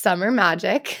called Summer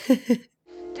Magic.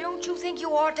 Don't you think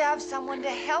you ought to have someone to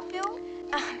help you?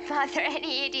 Mother,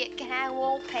 any idiot can have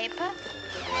wallpaper.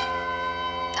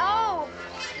 Oh!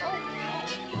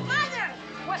 Mother!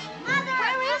 What? Mother!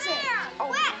 Where is come it? Here. Oh,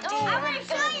 Quick! oh, I want to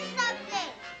show you something.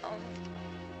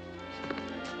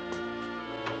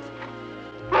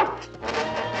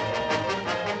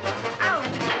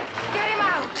 Out! Get him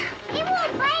out! He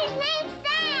won't write his name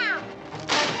down.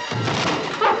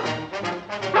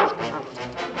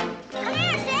 Come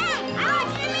here, Sam. I want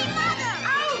you to meet Mother.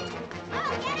 Out! Oh,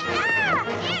 get him out!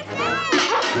 Here, Sam.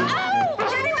 Oh!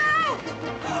 Get him out!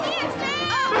 Here, Sam.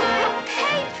 Oh,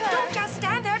 paper! Don't just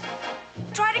stand there.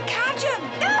 Try to catch him!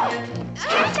 No!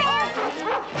 Catch him!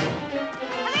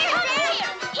 Come here,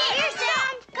 Sam. Here,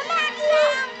 Sam. Come back,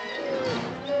 Sam.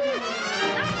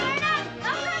 Don't turn up.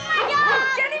 Don't hurt my dog.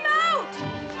 Get him out!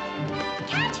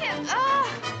 Catch him.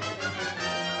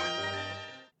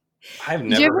 I've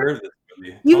never heard of this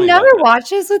movie. You've never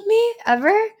watched this with me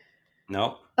ever?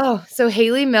 No. Oh, so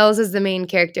Hayley Mills is the main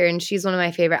character, and she's one of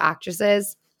my favorite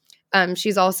actresses.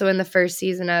 She's also in the first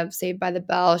season of Saved by the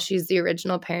Bell. She's the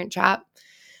original Parent Trap.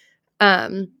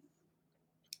 And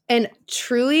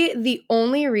truly, the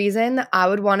only reason that I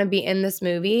would want to be in this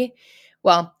movie,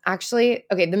 well, actually,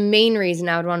 okay, the main reason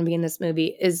I would want to be in this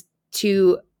movie is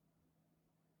to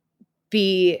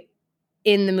be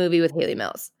in the movie with Hayley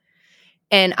Mills.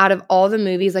 And out of all the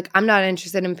movies, like, I'm not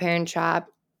interested in Parent Trap.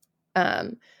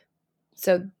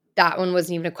 So that one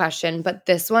wasn't even a question. But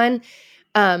this one,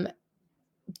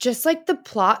 just like the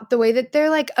plot, the way that they're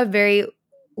like a very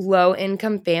low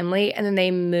income family and then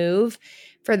they move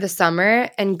for the summer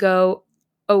and go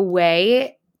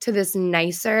away to this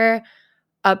nicer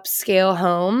upscale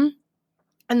home,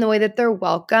 and the way that they're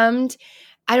welcomed,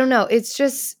 I don't know, it's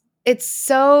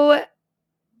so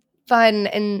fun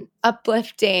and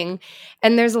uplifting.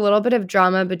 And there's a little bit of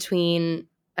drama between,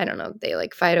 I don't know, they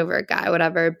like fight over a guy,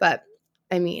 whatever, but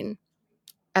I mean,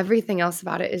 everything else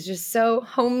about it is just so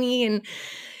homey and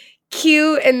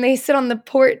cute, and they sit on the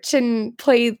porch and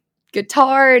play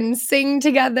guitar and sing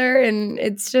together, and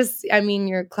it's just, I mean,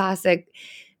 your classic,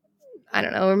 I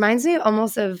don't know, reminds me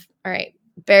almost of, all right,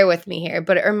 bear with me here,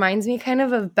 but it reminds me kind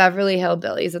of Beverly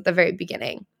Hillbillies at the very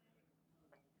beginning.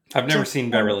 I've never seen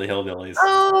Beverly Hillbillies.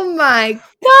 Oh my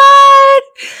God.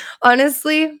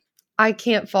 Honestly, I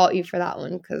can't fault you for that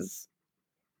one because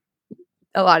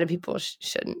a lot of people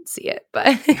shouldn't see it,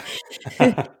 but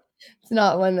it's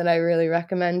not one that I really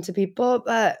recommend to people.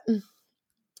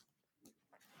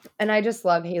 And I just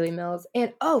love Hayley Mills.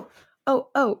 And oh,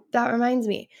 that reminds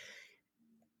me.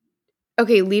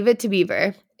 Okay, Leave It to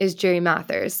Beaver is Jerry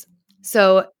Mathers.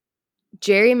 So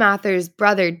Jerry Mathers'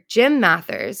 brother, Jim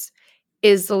Mathers,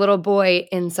 is the little boy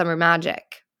in Summer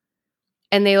Magic.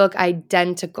 And they look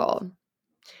identical.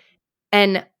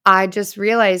 And I just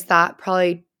realized that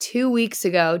probably 2 weeks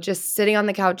ago, just sitting on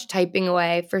the couch typing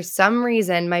away. For some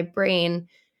reason, my brain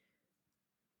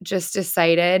just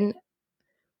decided,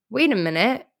 wait a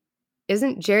minute,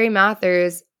 isn't Jerry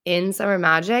Mathers in Summer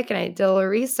Magic? And I did a little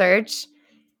research.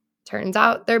 Turns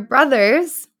out they're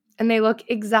brothers and they look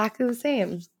exactly the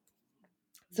same.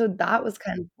 So that was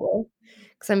kind of cool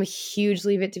because I'm a huge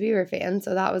Leave It to Beaver fan.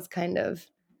 So that was kind of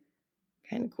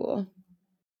cool.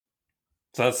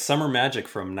 So that's Summer Magic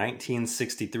from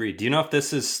 1963. Do you know if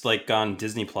this is like on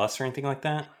Disney Plus or anything like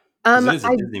that? It is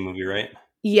a Disney movie, right?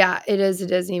 Yeah, it is a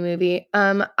Disney movie.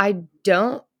 I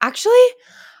don't actually.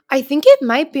 I think it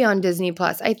might be on Disney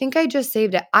Plus. I think I just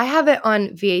saved it. I have it on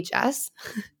VHS.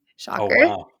 Shocker. Oh,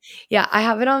 wow. Yeah, I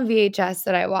have it on VHS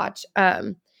that I watch.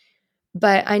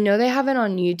 But I know they have it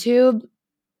on YouTube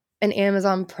and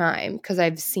Amazon Prime because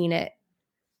I've seen it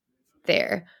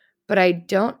there. But I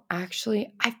don't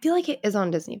actually. I feel like it is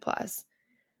on Disney Plus.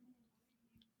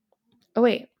 Oh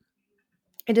wait,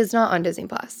 it is not on Disney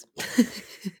Plus.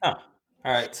 Oh, all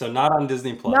right. So not on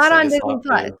Disney Plus. Not on Disney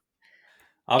Plus.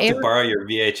 I'll have to borrow your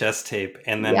VHS tape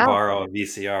and then borrow a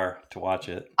VCR to watch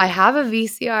it. I have a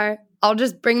VCR. I'll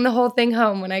just bring the whole thing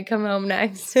home when I come home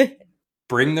next.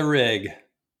 Bring the rig.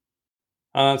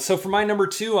 So for my number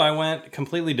 2, I went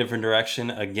completely different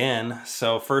direction again.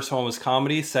 So first one was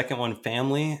comedy, second one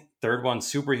family, third one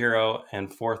superhero,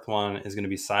 and fourth one is going to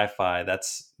be sci-fi.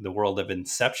 That's the world of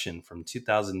Inception from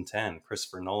 2010,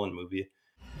 Christopher Nolan movie.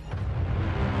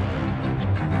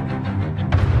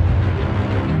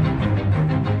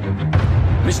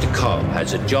 Mr. Cobb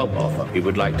has a job offer he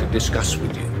would like to discuss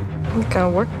with you. What kind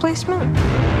of work placement?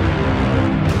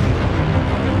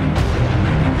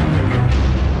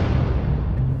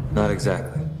 Not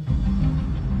exactly.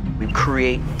 We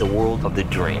create the world of the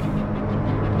dream.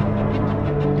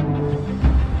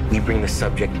 We bring the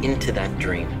subject into that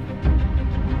dream,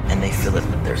 and they fill it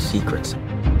with their secrets.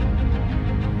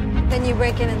 Then you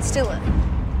break in and steal it.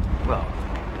 Well,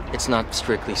 it's not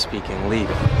strictly speaking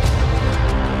legal.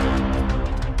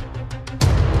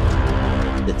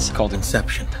 It's called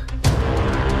Inception.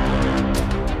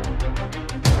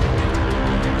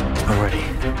 Already.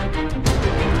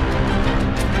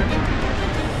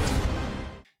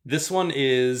 This one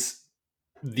is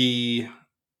the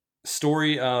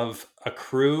story of a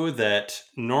crew that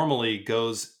normally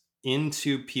goes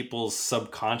into people's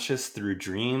subconscious through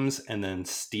dreams and then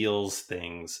steals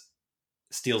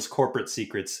corporate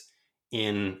secrets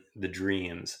in the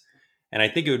dreams. And I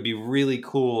think it would be really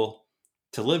cool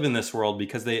to live in this world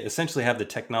because they essentially have the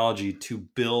technology to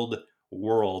build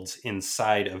worlds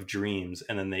inside of dreams,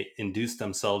 and then they induce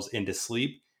themselves into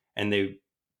sleep, and they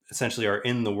essentially are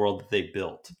in the world that they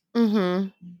built. Mm-hmm.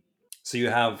 So you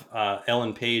have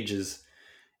Ellen Page is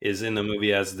in the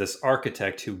movie as this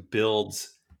architect who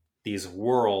builds these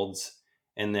worlds,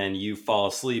 and then you fall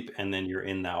asleep, and then you're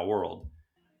in that world.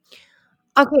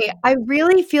 Okay, I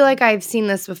really feel like I've seen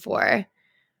this before.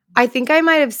 I think I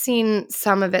might have seen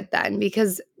some of it then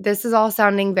because this is all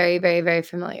sounding very, very, very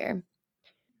familiar.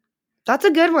 That's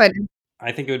a good one.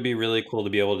 I think it would be really cool to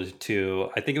be able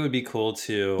I think it would be cool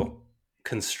to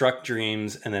construct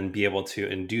dreams and then be able to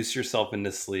induce yourself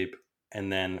into sleep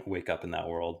and then wake up in that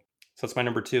world. So that's my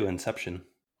number 2, Inception.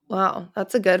 Wow,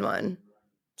 that's a good one.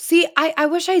 See, I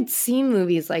wish I'd seen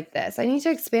movies like this. I need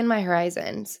to expand my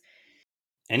horizons.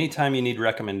 Anytime you need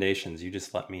recommendations, you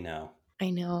just let me know.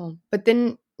 I know, but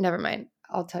then never mind.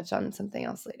 I'll touch on something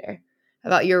else later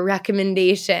about your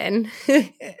recommendation.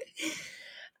 Okay,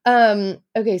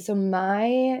 so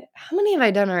how many have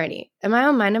I done already? Am I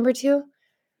on my number 2?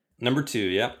 Number 2,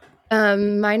 yeah.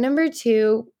 My number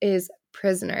 2 is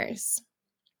Prisoners.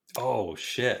 Oh,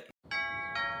 shit.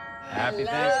 Happy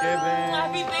Thanksgiving.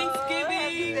 Happy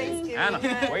Thanksgiving. Anna,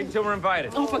 wait until we're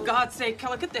invited. Oh, for God's sake,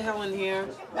 Keller, get the hell in here.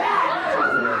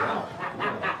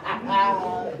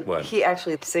 What? He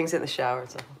actually sings in the shower.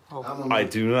 So I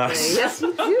do not. Yes,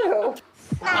 you do.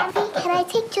 Abby, can I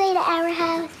take Joy to our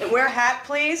house? And wear a hat,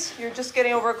 please. You're just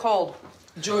getting over a cold.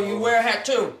 Joy, you wear a hat,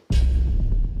 too.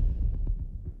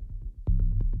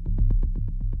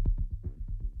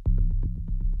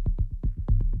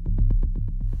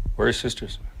 Where are your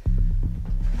sisters?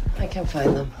 I can't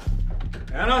find them.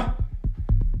 Anna?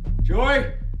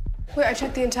 Joy? Wait, I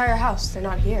checked the entire house. They're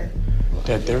not here.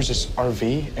 Dad, there was this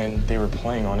RV and they were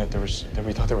playing on it.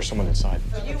 We thought there was someone inside.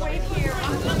 You wait here.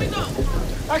 Let me go.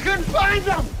 I couldn't find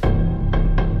them.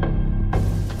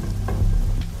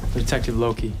 Detective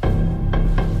Loki.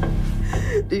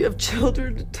 Do you have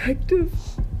children, Detective?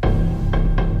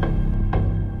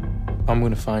 I'm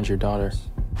gonna find your daughter.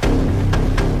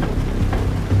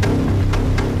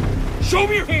 Show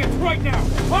me your hands right now.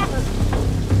 Huh?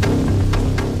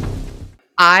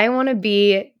 I want to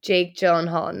be Jake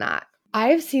Gyllenhaal in that.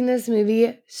 I've seen this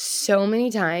movie so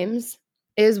many times.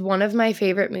 It is one of my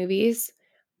favorite movies.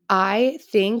 I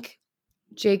think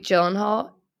Jake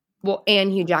Gyllenhaal, well,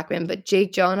 and Hugh Jackman, but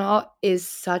Jake Gyllenhaal is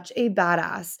such a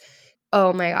badass.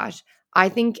 Oh my gosh. I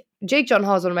think Jake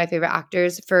Gyllenhaal is one of my favorite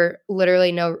actors for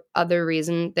literally no other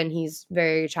reason than he's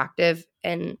very attractive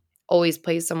and always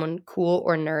plays someone cool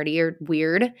or nerdy or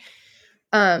weird,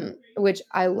 which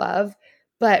I love.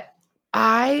 But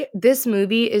this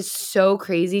movie is so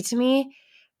crazy to me,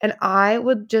 and I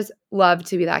would just love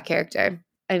to be that character.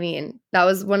 I mean, that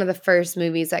was one of the first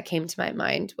movies that came to my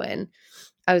mind when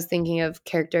I was thinking of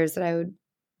characters that I would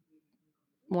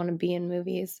want to be in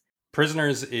movies.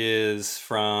 Prisoners is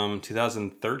from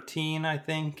 2013, I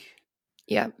think.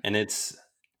 Yeah. And it's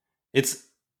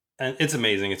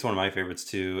amazing. It's one of my favorites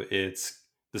too. It's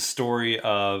the story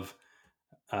of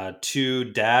two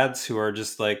dads who are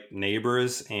just like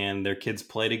neighbors, and their kids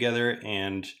play together.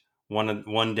 And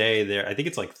one day, I think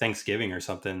it's like Thanksgiving or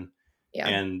something. Yeah.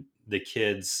 And the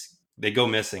kids, they go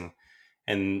missing,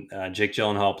 and Jake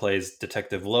Gyllenhaal plays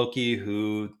Detective Loki,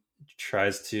 who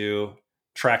tries to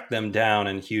track them down,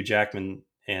 and Hugh Jackman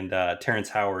and Terrence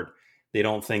Howard, they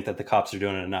don't think that the cops are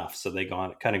doing it enough, so they go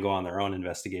on their own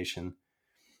investigation.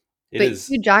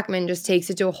 Hugh Jackman just takes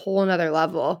it to a whole nother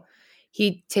level.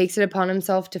 He takes it upon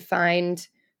himself to find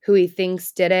who he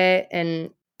thinks did it and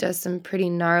does some pretty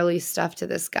gnarly stuff to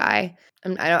this guy.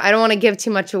 I don't want to give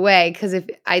too much away, because if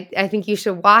I think you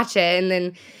should watch it and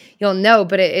then you'll know.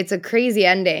 But it's a crazy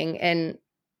ending, and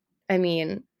I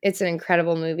mean, it's an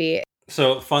incredible movie.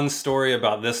 So, fun story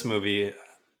about this movie.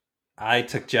 I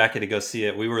took Jackie to go see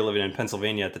it. We were living in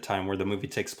Pennsylvania at the time where the movie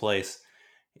takes place,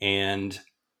 and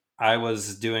I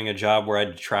was doing a job where I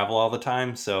had to travel all the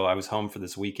time. So I was home for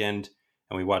this weekend,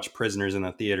 and we watched Prisoners in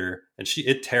the theater, and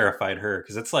it terrified her,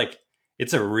 because it's real.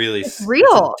 It's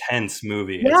a tense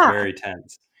movie. Yeah. It's very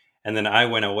tense. And then I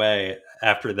went away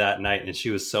after that night, and she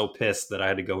was so pissed that I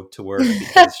had to go to work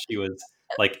because she was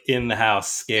like in the house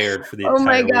scared for the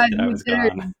entire week that I was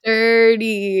gone.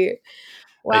 Dirty.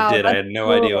 Wow, I did. I had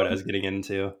no idea what I was getting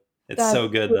into. It's so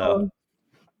good though.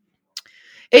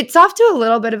 It's off to a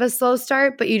little bit of a slow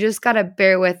start, but you just got to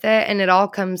bear with it, and it all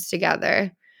comes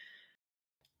together.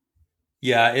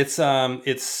 Yeah, it's so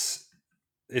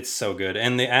good,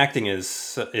 and the acting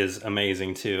is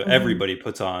amazing too. Mm-hmm. Everybody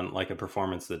puts on like a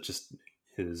performance that just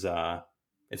is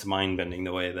it's mind-bending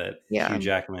the way that Hugh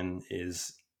Jackman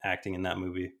is acting in that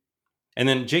movie. And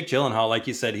then Jake Gyllenhaal, like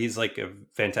you said, he's like a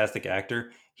fantastic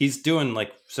actor. He's doing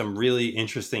like some really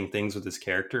interesting things with his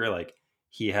character. Like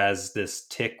he has this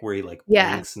tick where he like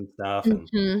blinks and stuff. And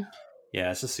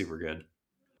yeah, it's just super good.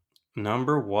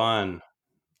 Number one.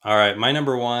 All right. My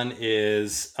number one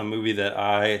is a movie that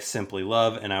I simply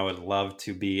love, and I would love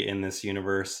to be in this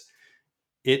universe.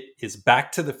 It is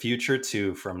Back to the Future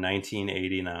 2 from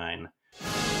 1989.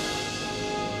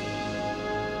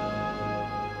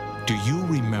 Do you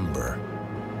remember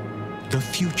the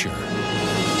future?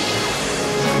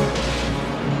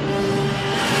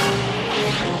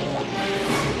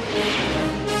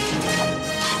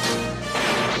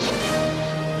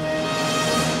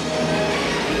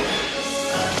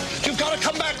 You've got to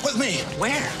come back with me.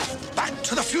 Where? Back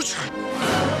to the future.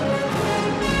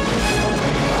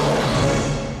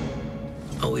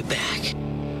 Are we back?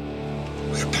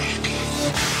 We're back.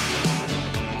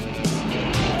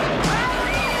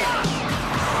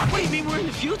 What do you mean we're in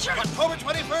the future? October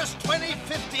 21st,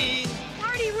 2015.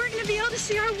 Marty, we're going to be able to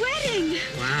see our wedding.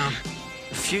 Wow.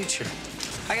 Future.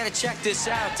 I gotta check this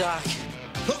out, Doc.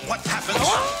 Look what happens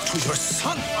to your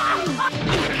son.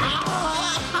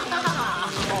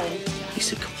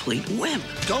 He's a complete wimp.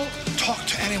 Don't talk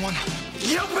to anyone.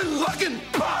 You've been looking,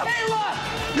 Bob. Hey, look!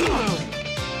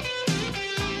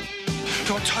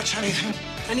 Don't touch anything.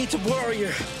 I need to borrow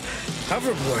your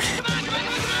hoverboard.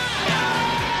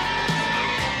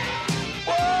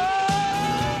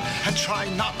 And try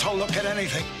not to look at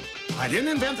anything. I didn't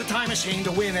invent the time machine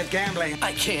to win at gambling.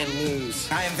 I can't lose.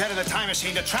 I invented the time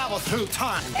machine to travel through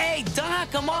time. Hey,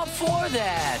 Doc, I'm all for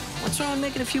that. What's wrong with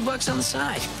making a few bucks on the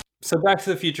side? So Back to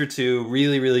the Future 2,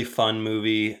 really, really fun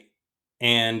movie.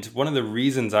 And one of the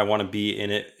reasons I want to be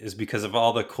in it is because of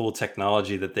all the cool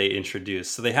technology that they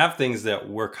introduced. So they have things that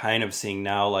we're kind of seeing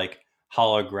now, like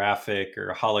holographic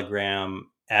or hologram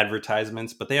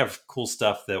advertisements, but they have cool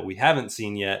stuff that we haven't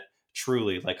seen yet,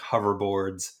 truly, like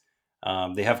hoverboards.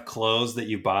 They have clothes that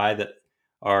you buy that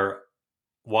are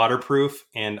waterproof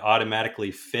and automatically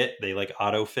fit. They like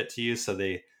auto fit to you. So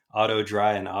they auto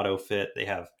dry and auto fit. They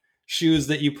have shoes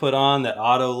that you put on that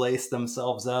auto lace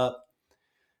themselves up,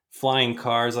 flying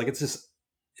cars. Like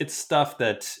it's stuff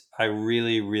that I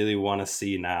really, really want to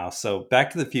see now. So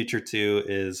Back to the Future 2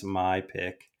 is my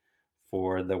pick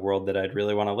for the world that I'd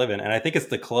really want to live in. And I think it's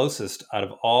the closest out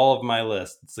of all of my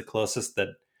list. It's the closest that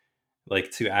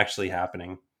like to actually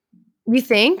happening. You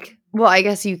think? Well, I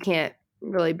guess you can't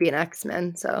really be an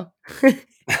X-Men, so.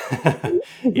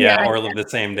 Yeah, or live the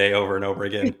same day over and over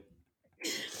again.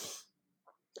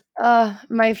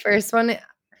 My first one,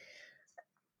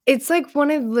 it's like it's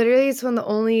one of the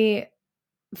only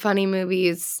funny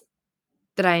movies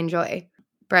that I enjoy.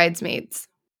 Bridesmaids.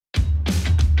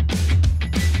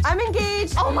 I'm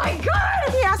engaged. Oh my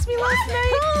God! He asked me last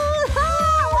night.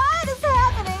 What is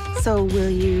happening? So will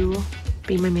you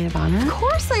be my maid of honor? Of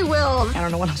course I will. I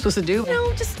don't know what I'm supposed to do.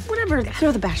 No, just whatever.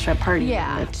 Throw the bachelorette party.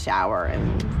 Yeah. In the shower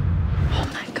and... Oh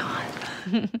my God.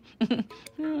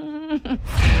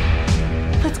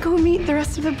 Let's go meet the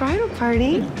rest of the bridal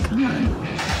party. Come on.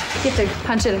 You have to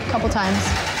punch it a couple times.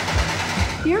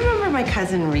 You remember my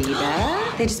cousin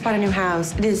Rita? They just bought a new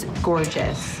house. It is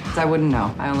gorgeous. I wouldn't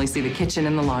know. I only see the kitchen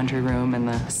and the laundry room and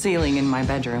the ceiling in my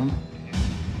bedroom.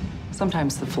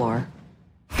 Sometimes the floor.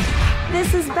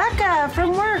 This is Becca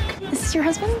from work. Is this your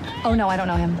husband? Oh, no, I don't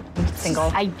know him. I'm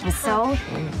single. I was so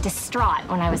distraught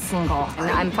when I was single. And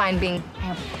I'm fine being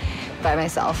by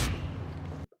myself.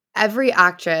 Every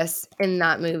actress in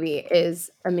that movie is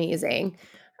amazing.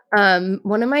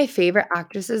 One of my favorite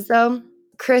actresses, though,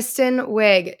 Kristen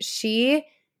Wiig, she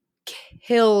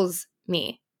kills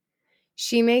me.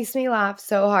 She makes me laugh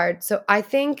so hard. So I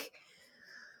think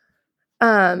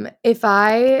if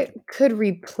I could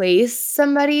replace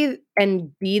somebody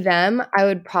and be them, I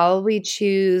would probably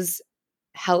choose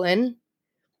Helen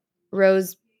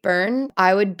Rose Byrne.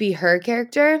 I would be her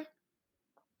character.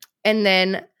 And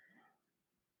then,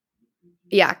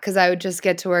 yeah, because I would just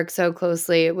get to work so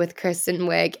closely with Kristen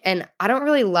Wiig. And I don't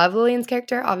really love Lillian's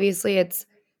character. Obviously, it's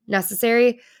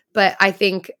necessary. But I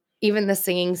think even the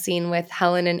singing scene with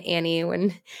Helen and Annie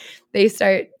when they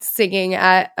start singing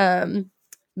at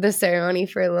the ceremony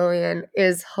for Lillian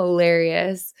is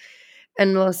hilarious.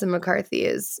 And Melissa McCarthy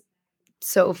is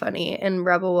so funny. And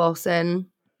Rebel Wilson,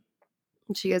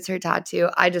 she gets her tattoo.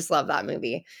 I just love that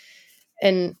movie.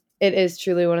 And it is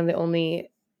truly one of the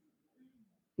only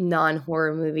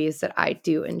non-horror movies that I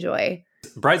do enjoy.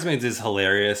 Bridesmaids is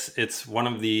hilarious. It's one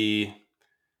of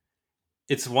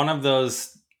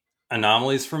those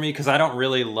anomalies for me because I don't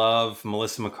really love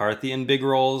Melissa McCarthy in big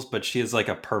roles, but she has like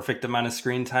a perfect amount of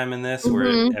screen time in this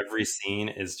where every scene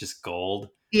is just gold.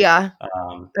 Yeah.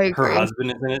 Her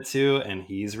husband is in it too, and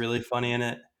he's really funny in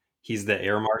it. He's the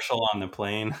air marshal on the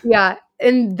plane. Yeah.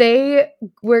 And they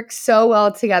work so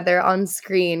well together on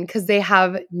screen because they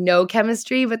have no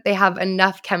chemistry, but they have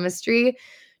enough chemistry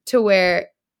to where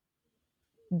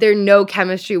their no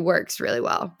chemistry works really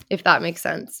well, if that makes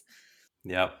sense.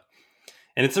 Yep.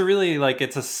 And it's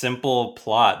it's a simple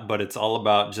plot, but it's all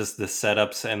about just the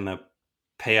setups and the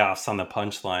payoffs on the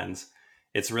punchlines.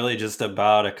 It's really just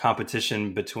about a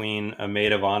competition between a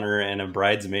maid of honor and a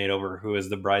bridesmaid over who is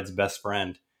the bride's best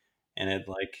friend. And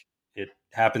it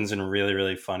happens in really,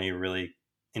 really funny, really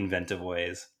inventive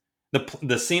ways.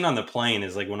 The scene on the plane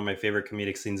is like one of my favorite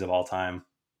comedic scenes of all time.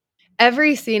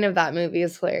 Every scene of that movie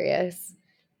is hilarious.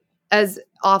 As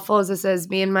awful as this is,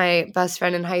 me and my best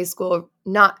friend in high school,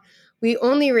 we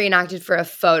only reenacted for a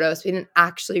photo, so we didn't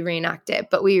actually reenact it,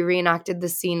 but we reenacted the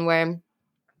scene where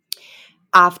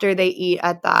after they eat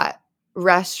at that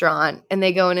restaurant and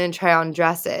they go in and try on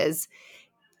dresses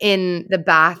in the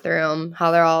bathroom,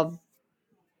 how they're all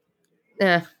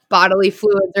bodily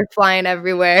fluids are flying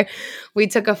everywhere. We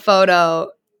took a photo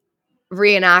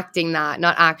reenacting that,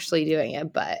 not actually doing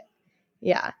it, but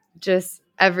yeah, just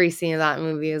every scene of that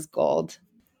movie is gold.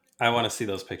 I want to see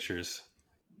those pictures.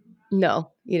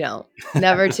 No, you don't.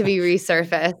 Never to be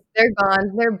resurfaced. They're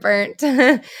gone. They're burnt.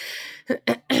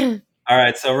 All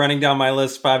right, so running down my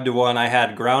list 5-1, I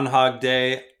had Groundhog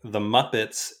Day, The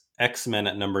Muppets, X-Men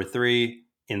at number 3,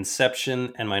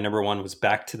 Inception, and my number 1 was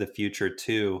Back to the Future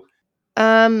 2.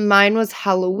 Mine was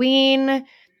Halloween,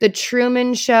 The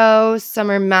Truman Show,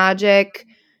 Summer Magic,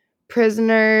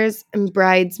 Prisoners, and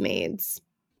Bridesmaids.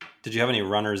 Did you have any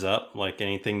runners up? Like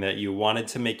anything that you wanted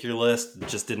to make your list that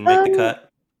just didn't make the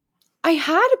cut? I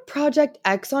had Project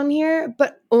X on here,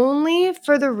 but only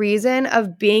for the reason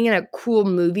of being in a cool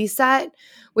movie set,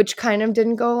 which kind of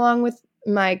didn't go along with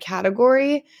my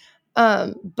category.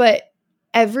 But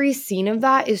every scene of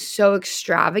that is so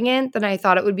extravagant that I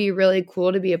thought it would be really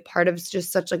cool to be a part of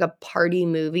just such like a party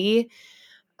movie.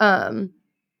 But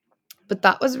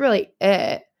that was really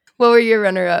it. What were your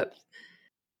runner-ups?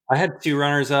 I had 2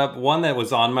 runners up. One that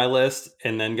was on my list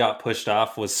and then got pushed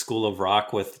off was School of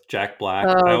Rock with Jack Black.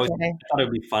 Oh, I always okay. thought it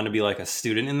would be fun to be like a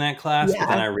student in that class, but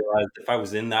then Yeah. I realized if I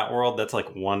was in that world, that's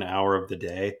like 1 hour of the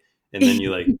day, and then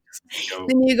you like go,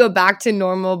 Then you go back to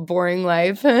normal, boring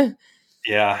life.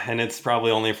 yeah, and it's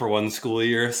probably only for 1 school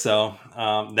year, so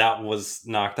that was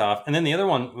knocked off. And then the other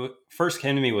one first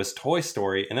came to me was Toy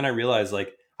Story, and then I realized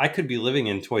like I could be living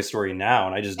in Toy Story now,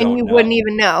 and I just And don't you know. wouldn't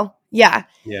even know. Yeah.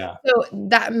 Yeah. So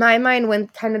that my mind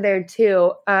went kind of there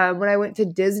too when I went to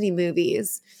Disney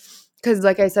movies, because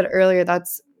like I said earlier,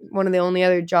 that's one of the only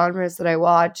other genres that I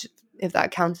watch, if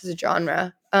that counts as a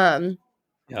genre.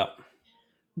 Yeah.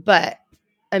 But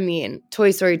I mean,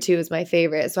 Toy Story 2 is my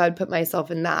favorite, so I'd put myself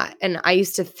in that. And I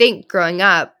used to think growing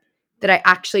up that I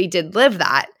actually did live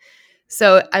that.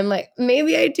 So I'm like,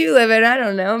 maybe I do live it. I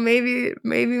don't know. Maybe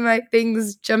my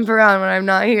things jump around when I'm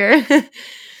not here.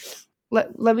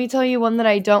 Let me tell you one that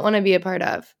I don't want to be a part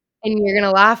of. And you're going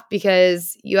to laugh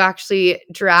because you actually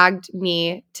dragged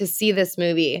me to see this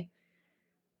movie.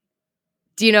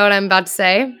 Do you know what I'm about to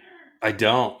say? I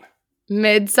don't.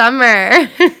 Midsummer.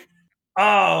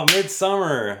 Oh,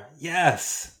 Midsummer.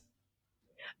 Yes.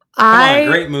 Come on,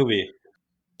 great movie.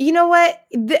 You know what?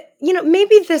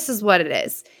 Maybe this is what it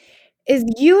is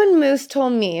you and Moose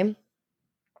told me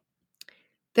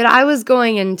that I was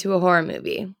going into a horror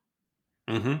movie.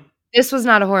 Mm-hmm. This was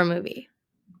not a horror movie.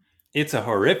 It's a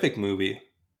horrific movie.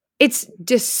 It's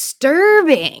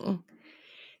disturbing.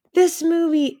 This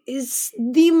movie is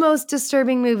the most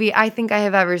disturbing movie I think I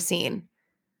have ever seen.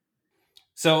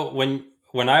 So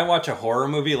when I watch a horror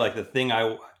movie, like the thing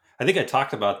I think I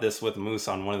talked about this with Moose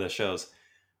on one of the shows.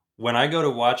 When I go to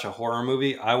watch a horror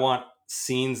movie, I want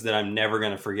scenes that I'm never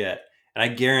going to forget. And I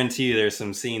guarantee you there's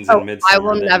some scenes in Midsummer I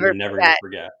will that never you're never going to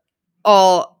forget.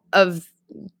 All of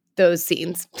those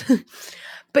scenes.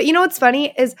 But you know what's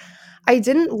funny is I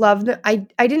didn't love I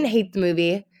didn't hate the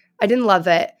movie. I didn't love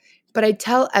it. But I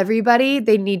tell everybody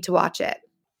they need to watch it.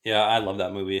 Yeah, I love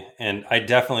that movie. And I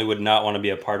definitely would not want to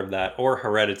be a part of that. Or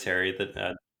Hereditary,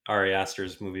 that Ari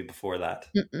Aster's movie before that.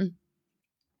 Mm-mm.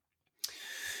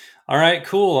 All right,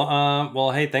 cool.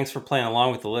 Well, hey, thanks for playing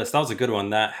along with the list. That was a good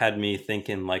one. That had me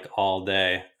thinking like all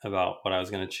day about what I was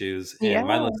going to choose. And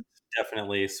my list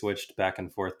definitely switched back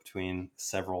and forth between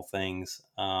several things.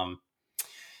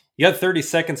 You got 30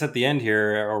 seconds at the end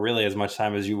here, or really as much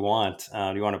time as you want.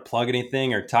 Do you want to plug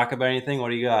anything or talk about anything? What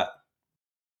do you got?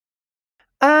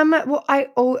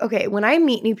 Well, okay. When I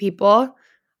meet new people,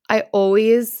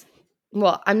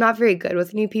 I'm not very good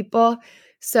with new people.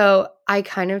 So I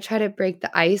kind of try to break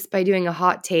the ice by doing a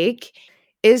hot take.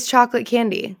 Is chocolate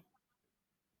candy?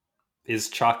 Is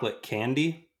chocolate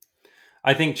candy?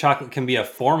 I think chocolate can be a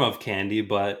form of candy,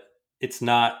 but it's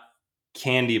not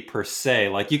candy per se.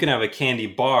 Like you can have a candy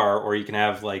bar, or you can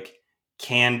have like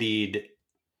candied,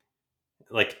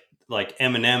 like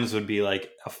M&Ms would be like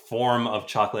a form of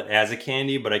chocolate as a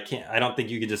candy, but I don't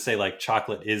think you could just say like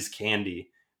chocolate is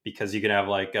candy, because you can have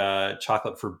like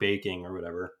chocolate for baking or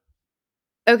whatever.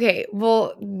 Okay,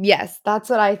 well, yes, that's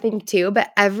what I think too.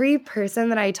 But every person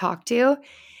that I talk to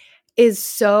is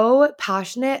so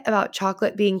passionate about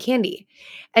chocolate being candy.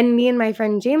 And me and my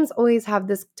friend James always have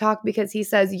this talk because he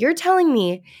says, you're telling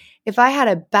me if I had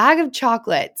a bag of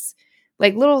chocolates,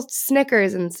 like little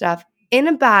Snickers and stuff, in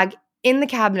a bag in the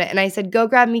cabinet, and I said, go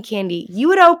grab me candy, you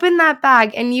would open that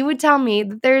bag and you would tell me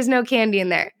that there's no candy in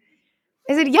there.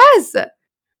 I said, yes.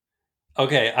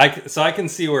 Okay, so I can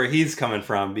see where he's coming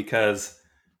from, because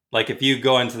like if you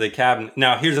go into the cabinet,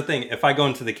 now here's the thing, if I go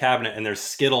into the cabinet and there's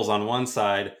Skittles on one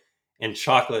side and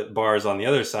chocolate bars on the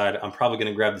other side, I'm probably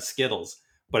going to grab the Skittles.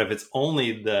 But if it's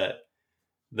only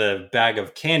the bag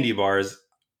of candy bars,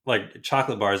 like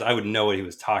chocolate bars, I would know what he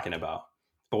was talking about.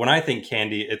 But when I think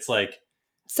candy, it's like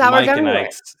Sour Mike gummy and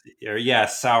bears.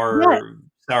 Ike's, or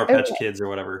Sour Patch Kids or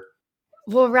whatever.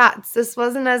 Well, rats, this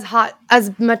wasn't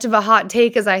as much of a hot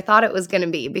take as I thought it was going to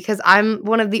be, because I'm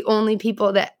one of the only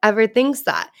people that ever thinks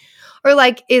that. Or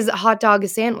like, is a hot dog a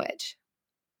sandwich?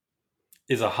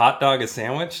 Is a hot dog a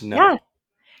sandwich? No. Yeah.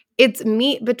 It's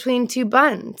meat between two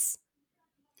buns.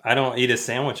 I don't eat a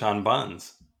sandwich on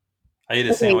buns. I eat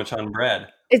a sandwich on bread.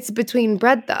 It's between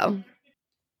bread, though.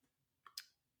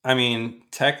 I mean,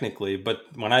 technically, but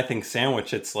when I think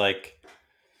sandwich, it's like,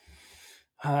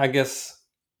 I guess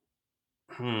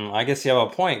you have a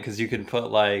point, because you could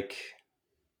put like,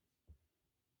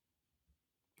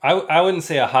 I wouldn't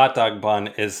say a hot dog bun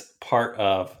is part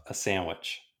of a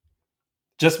sandwich.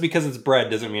 Just because it's bread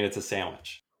doesn't mean it's a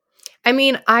sandwich. I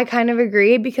mean, I kind of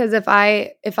agree, because if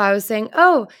I was saying,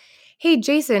 oh, hey,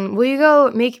 Jason, will you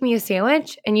go make me a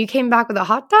sandwich? And you came back with a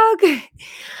hot dog,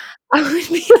 I would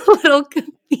be a little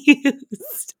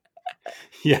confused.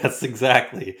 Yes,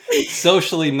 exactly.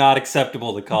 Socially not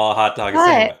acceptable to call a hot dog a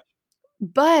sandwich.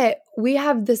 But we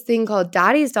have this thing called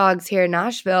Daddy's Dogs here in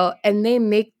Nashville, and they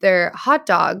make their hot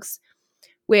dogs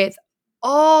with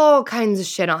all kinds of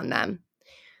shit on them.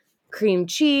 Cream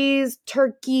cheese,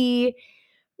 turkey,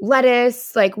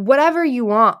 lettuce, like whatever you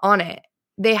want on it,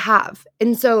 they have.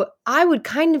 And so I would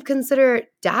kind of consider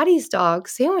Daddy's Dog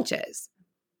sandwiches.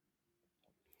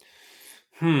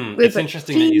 It's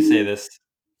interesting that you say this.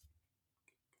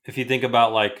 If you think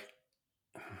about like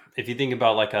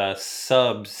a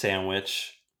sub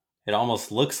sandwich, it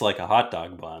almost looks like a hot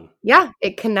dog bun. Yeah,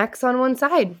 it connects on one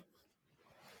side.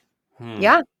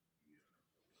 Yeah.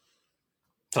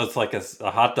 So it's like a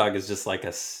hot dog is just like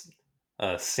a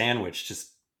sandwich,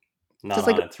 just not just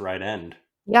like on its right end.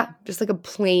 Yeah, just like a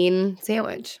plain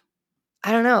sandwich.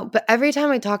 I don't know. But every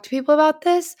time I talk to people about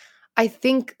this, I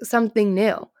think something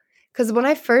new. Because when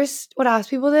I first would ask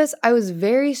people this, I was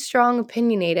very strong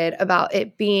opinionated about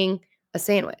it being a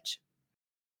sandwich.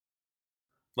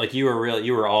 Like you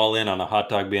were all in on a hot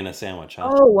dog being a sandwich, huh?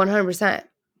 Oh, 100%.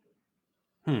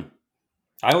 I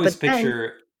always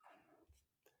picture...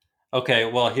 Okay,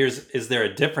 well, is there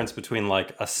a difference between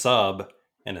like a sub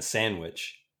and a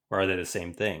sandwich? Or are they the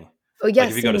same thing? Oh, yes. Like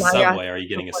if you go to Subway, are you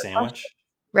getting a sandwich?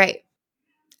 Right.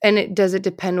 And does it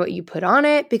depend what you put on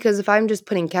it? Because if I'm just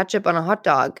putting ketchup on a hot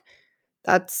dog,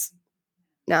 that's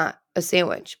not a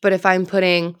sandwich. But if I'm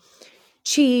putting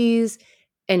cheese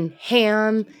and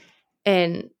ham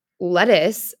and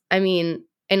lettuce, and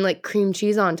like cream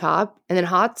cheese on top and then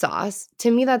hot sauce,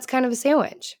 to me, that's kind of a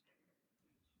sandwich.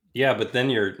 Yeah, but then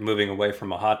you're moving away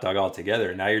from a hot dog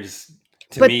altogether. Now you're just,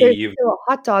 still a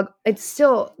hot dog. It's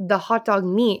still the hot dog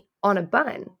meat on a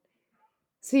bun.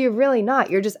 So you're really not.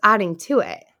 You're just adding to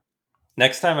it.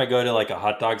 Next time I go to like a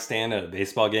hot dog stand at a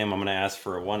baseball game, I'm going to ask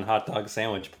for one hot dog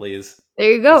sandwich, please.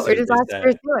 There you go. Or just ask for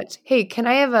a sandwich. Hey, can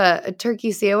I have a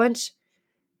turkey sandwich?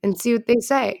 And see what they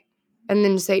say. And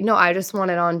then say, no, I just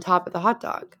want it on top of the hot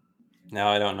dog. Now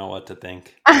I don't know what to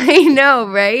think. I know,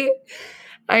 right?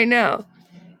 I know.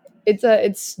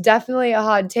 It's definitely a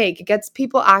hot take. It gets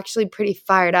people actually pretty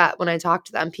fired up when I talk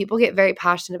to them. People get very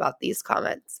passionate about these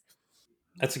comments.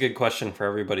 That's a good question for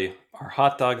everybody. Are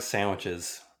hot dog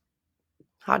sandwiches?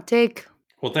 Hot take.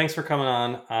 Well, thanks for coming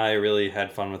on. I really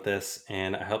had fun with this,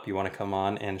 and I hope you want to come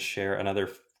on and share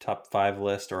another top 5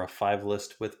 list or a 5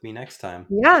 list with me next time.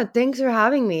 Yeah, thanks for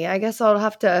having me. I guess I'll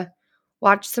have to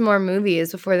watch some more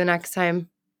movies before the next time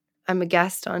I'm a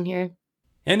guest on here.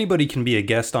 Anybody can be a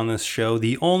guest on this show.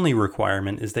 The only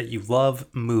requirement is that you love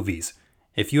movies.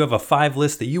 If you have a 5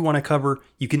 list that you want to cover,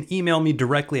 you can email me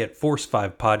directly at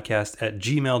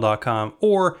force5podcast@gmail.com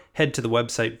or head to the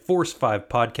website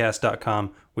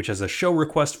force5podcast.com, which has a show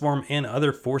request form and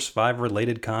other Force 5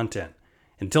 related content.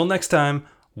 Until next time,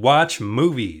 watch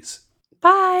movies.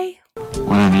 Bye.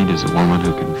 What I need is a woman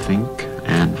who can think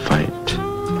and fight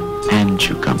and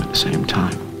chew gum at the same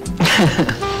time.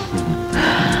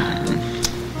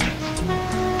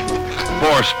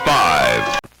 Force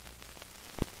 5.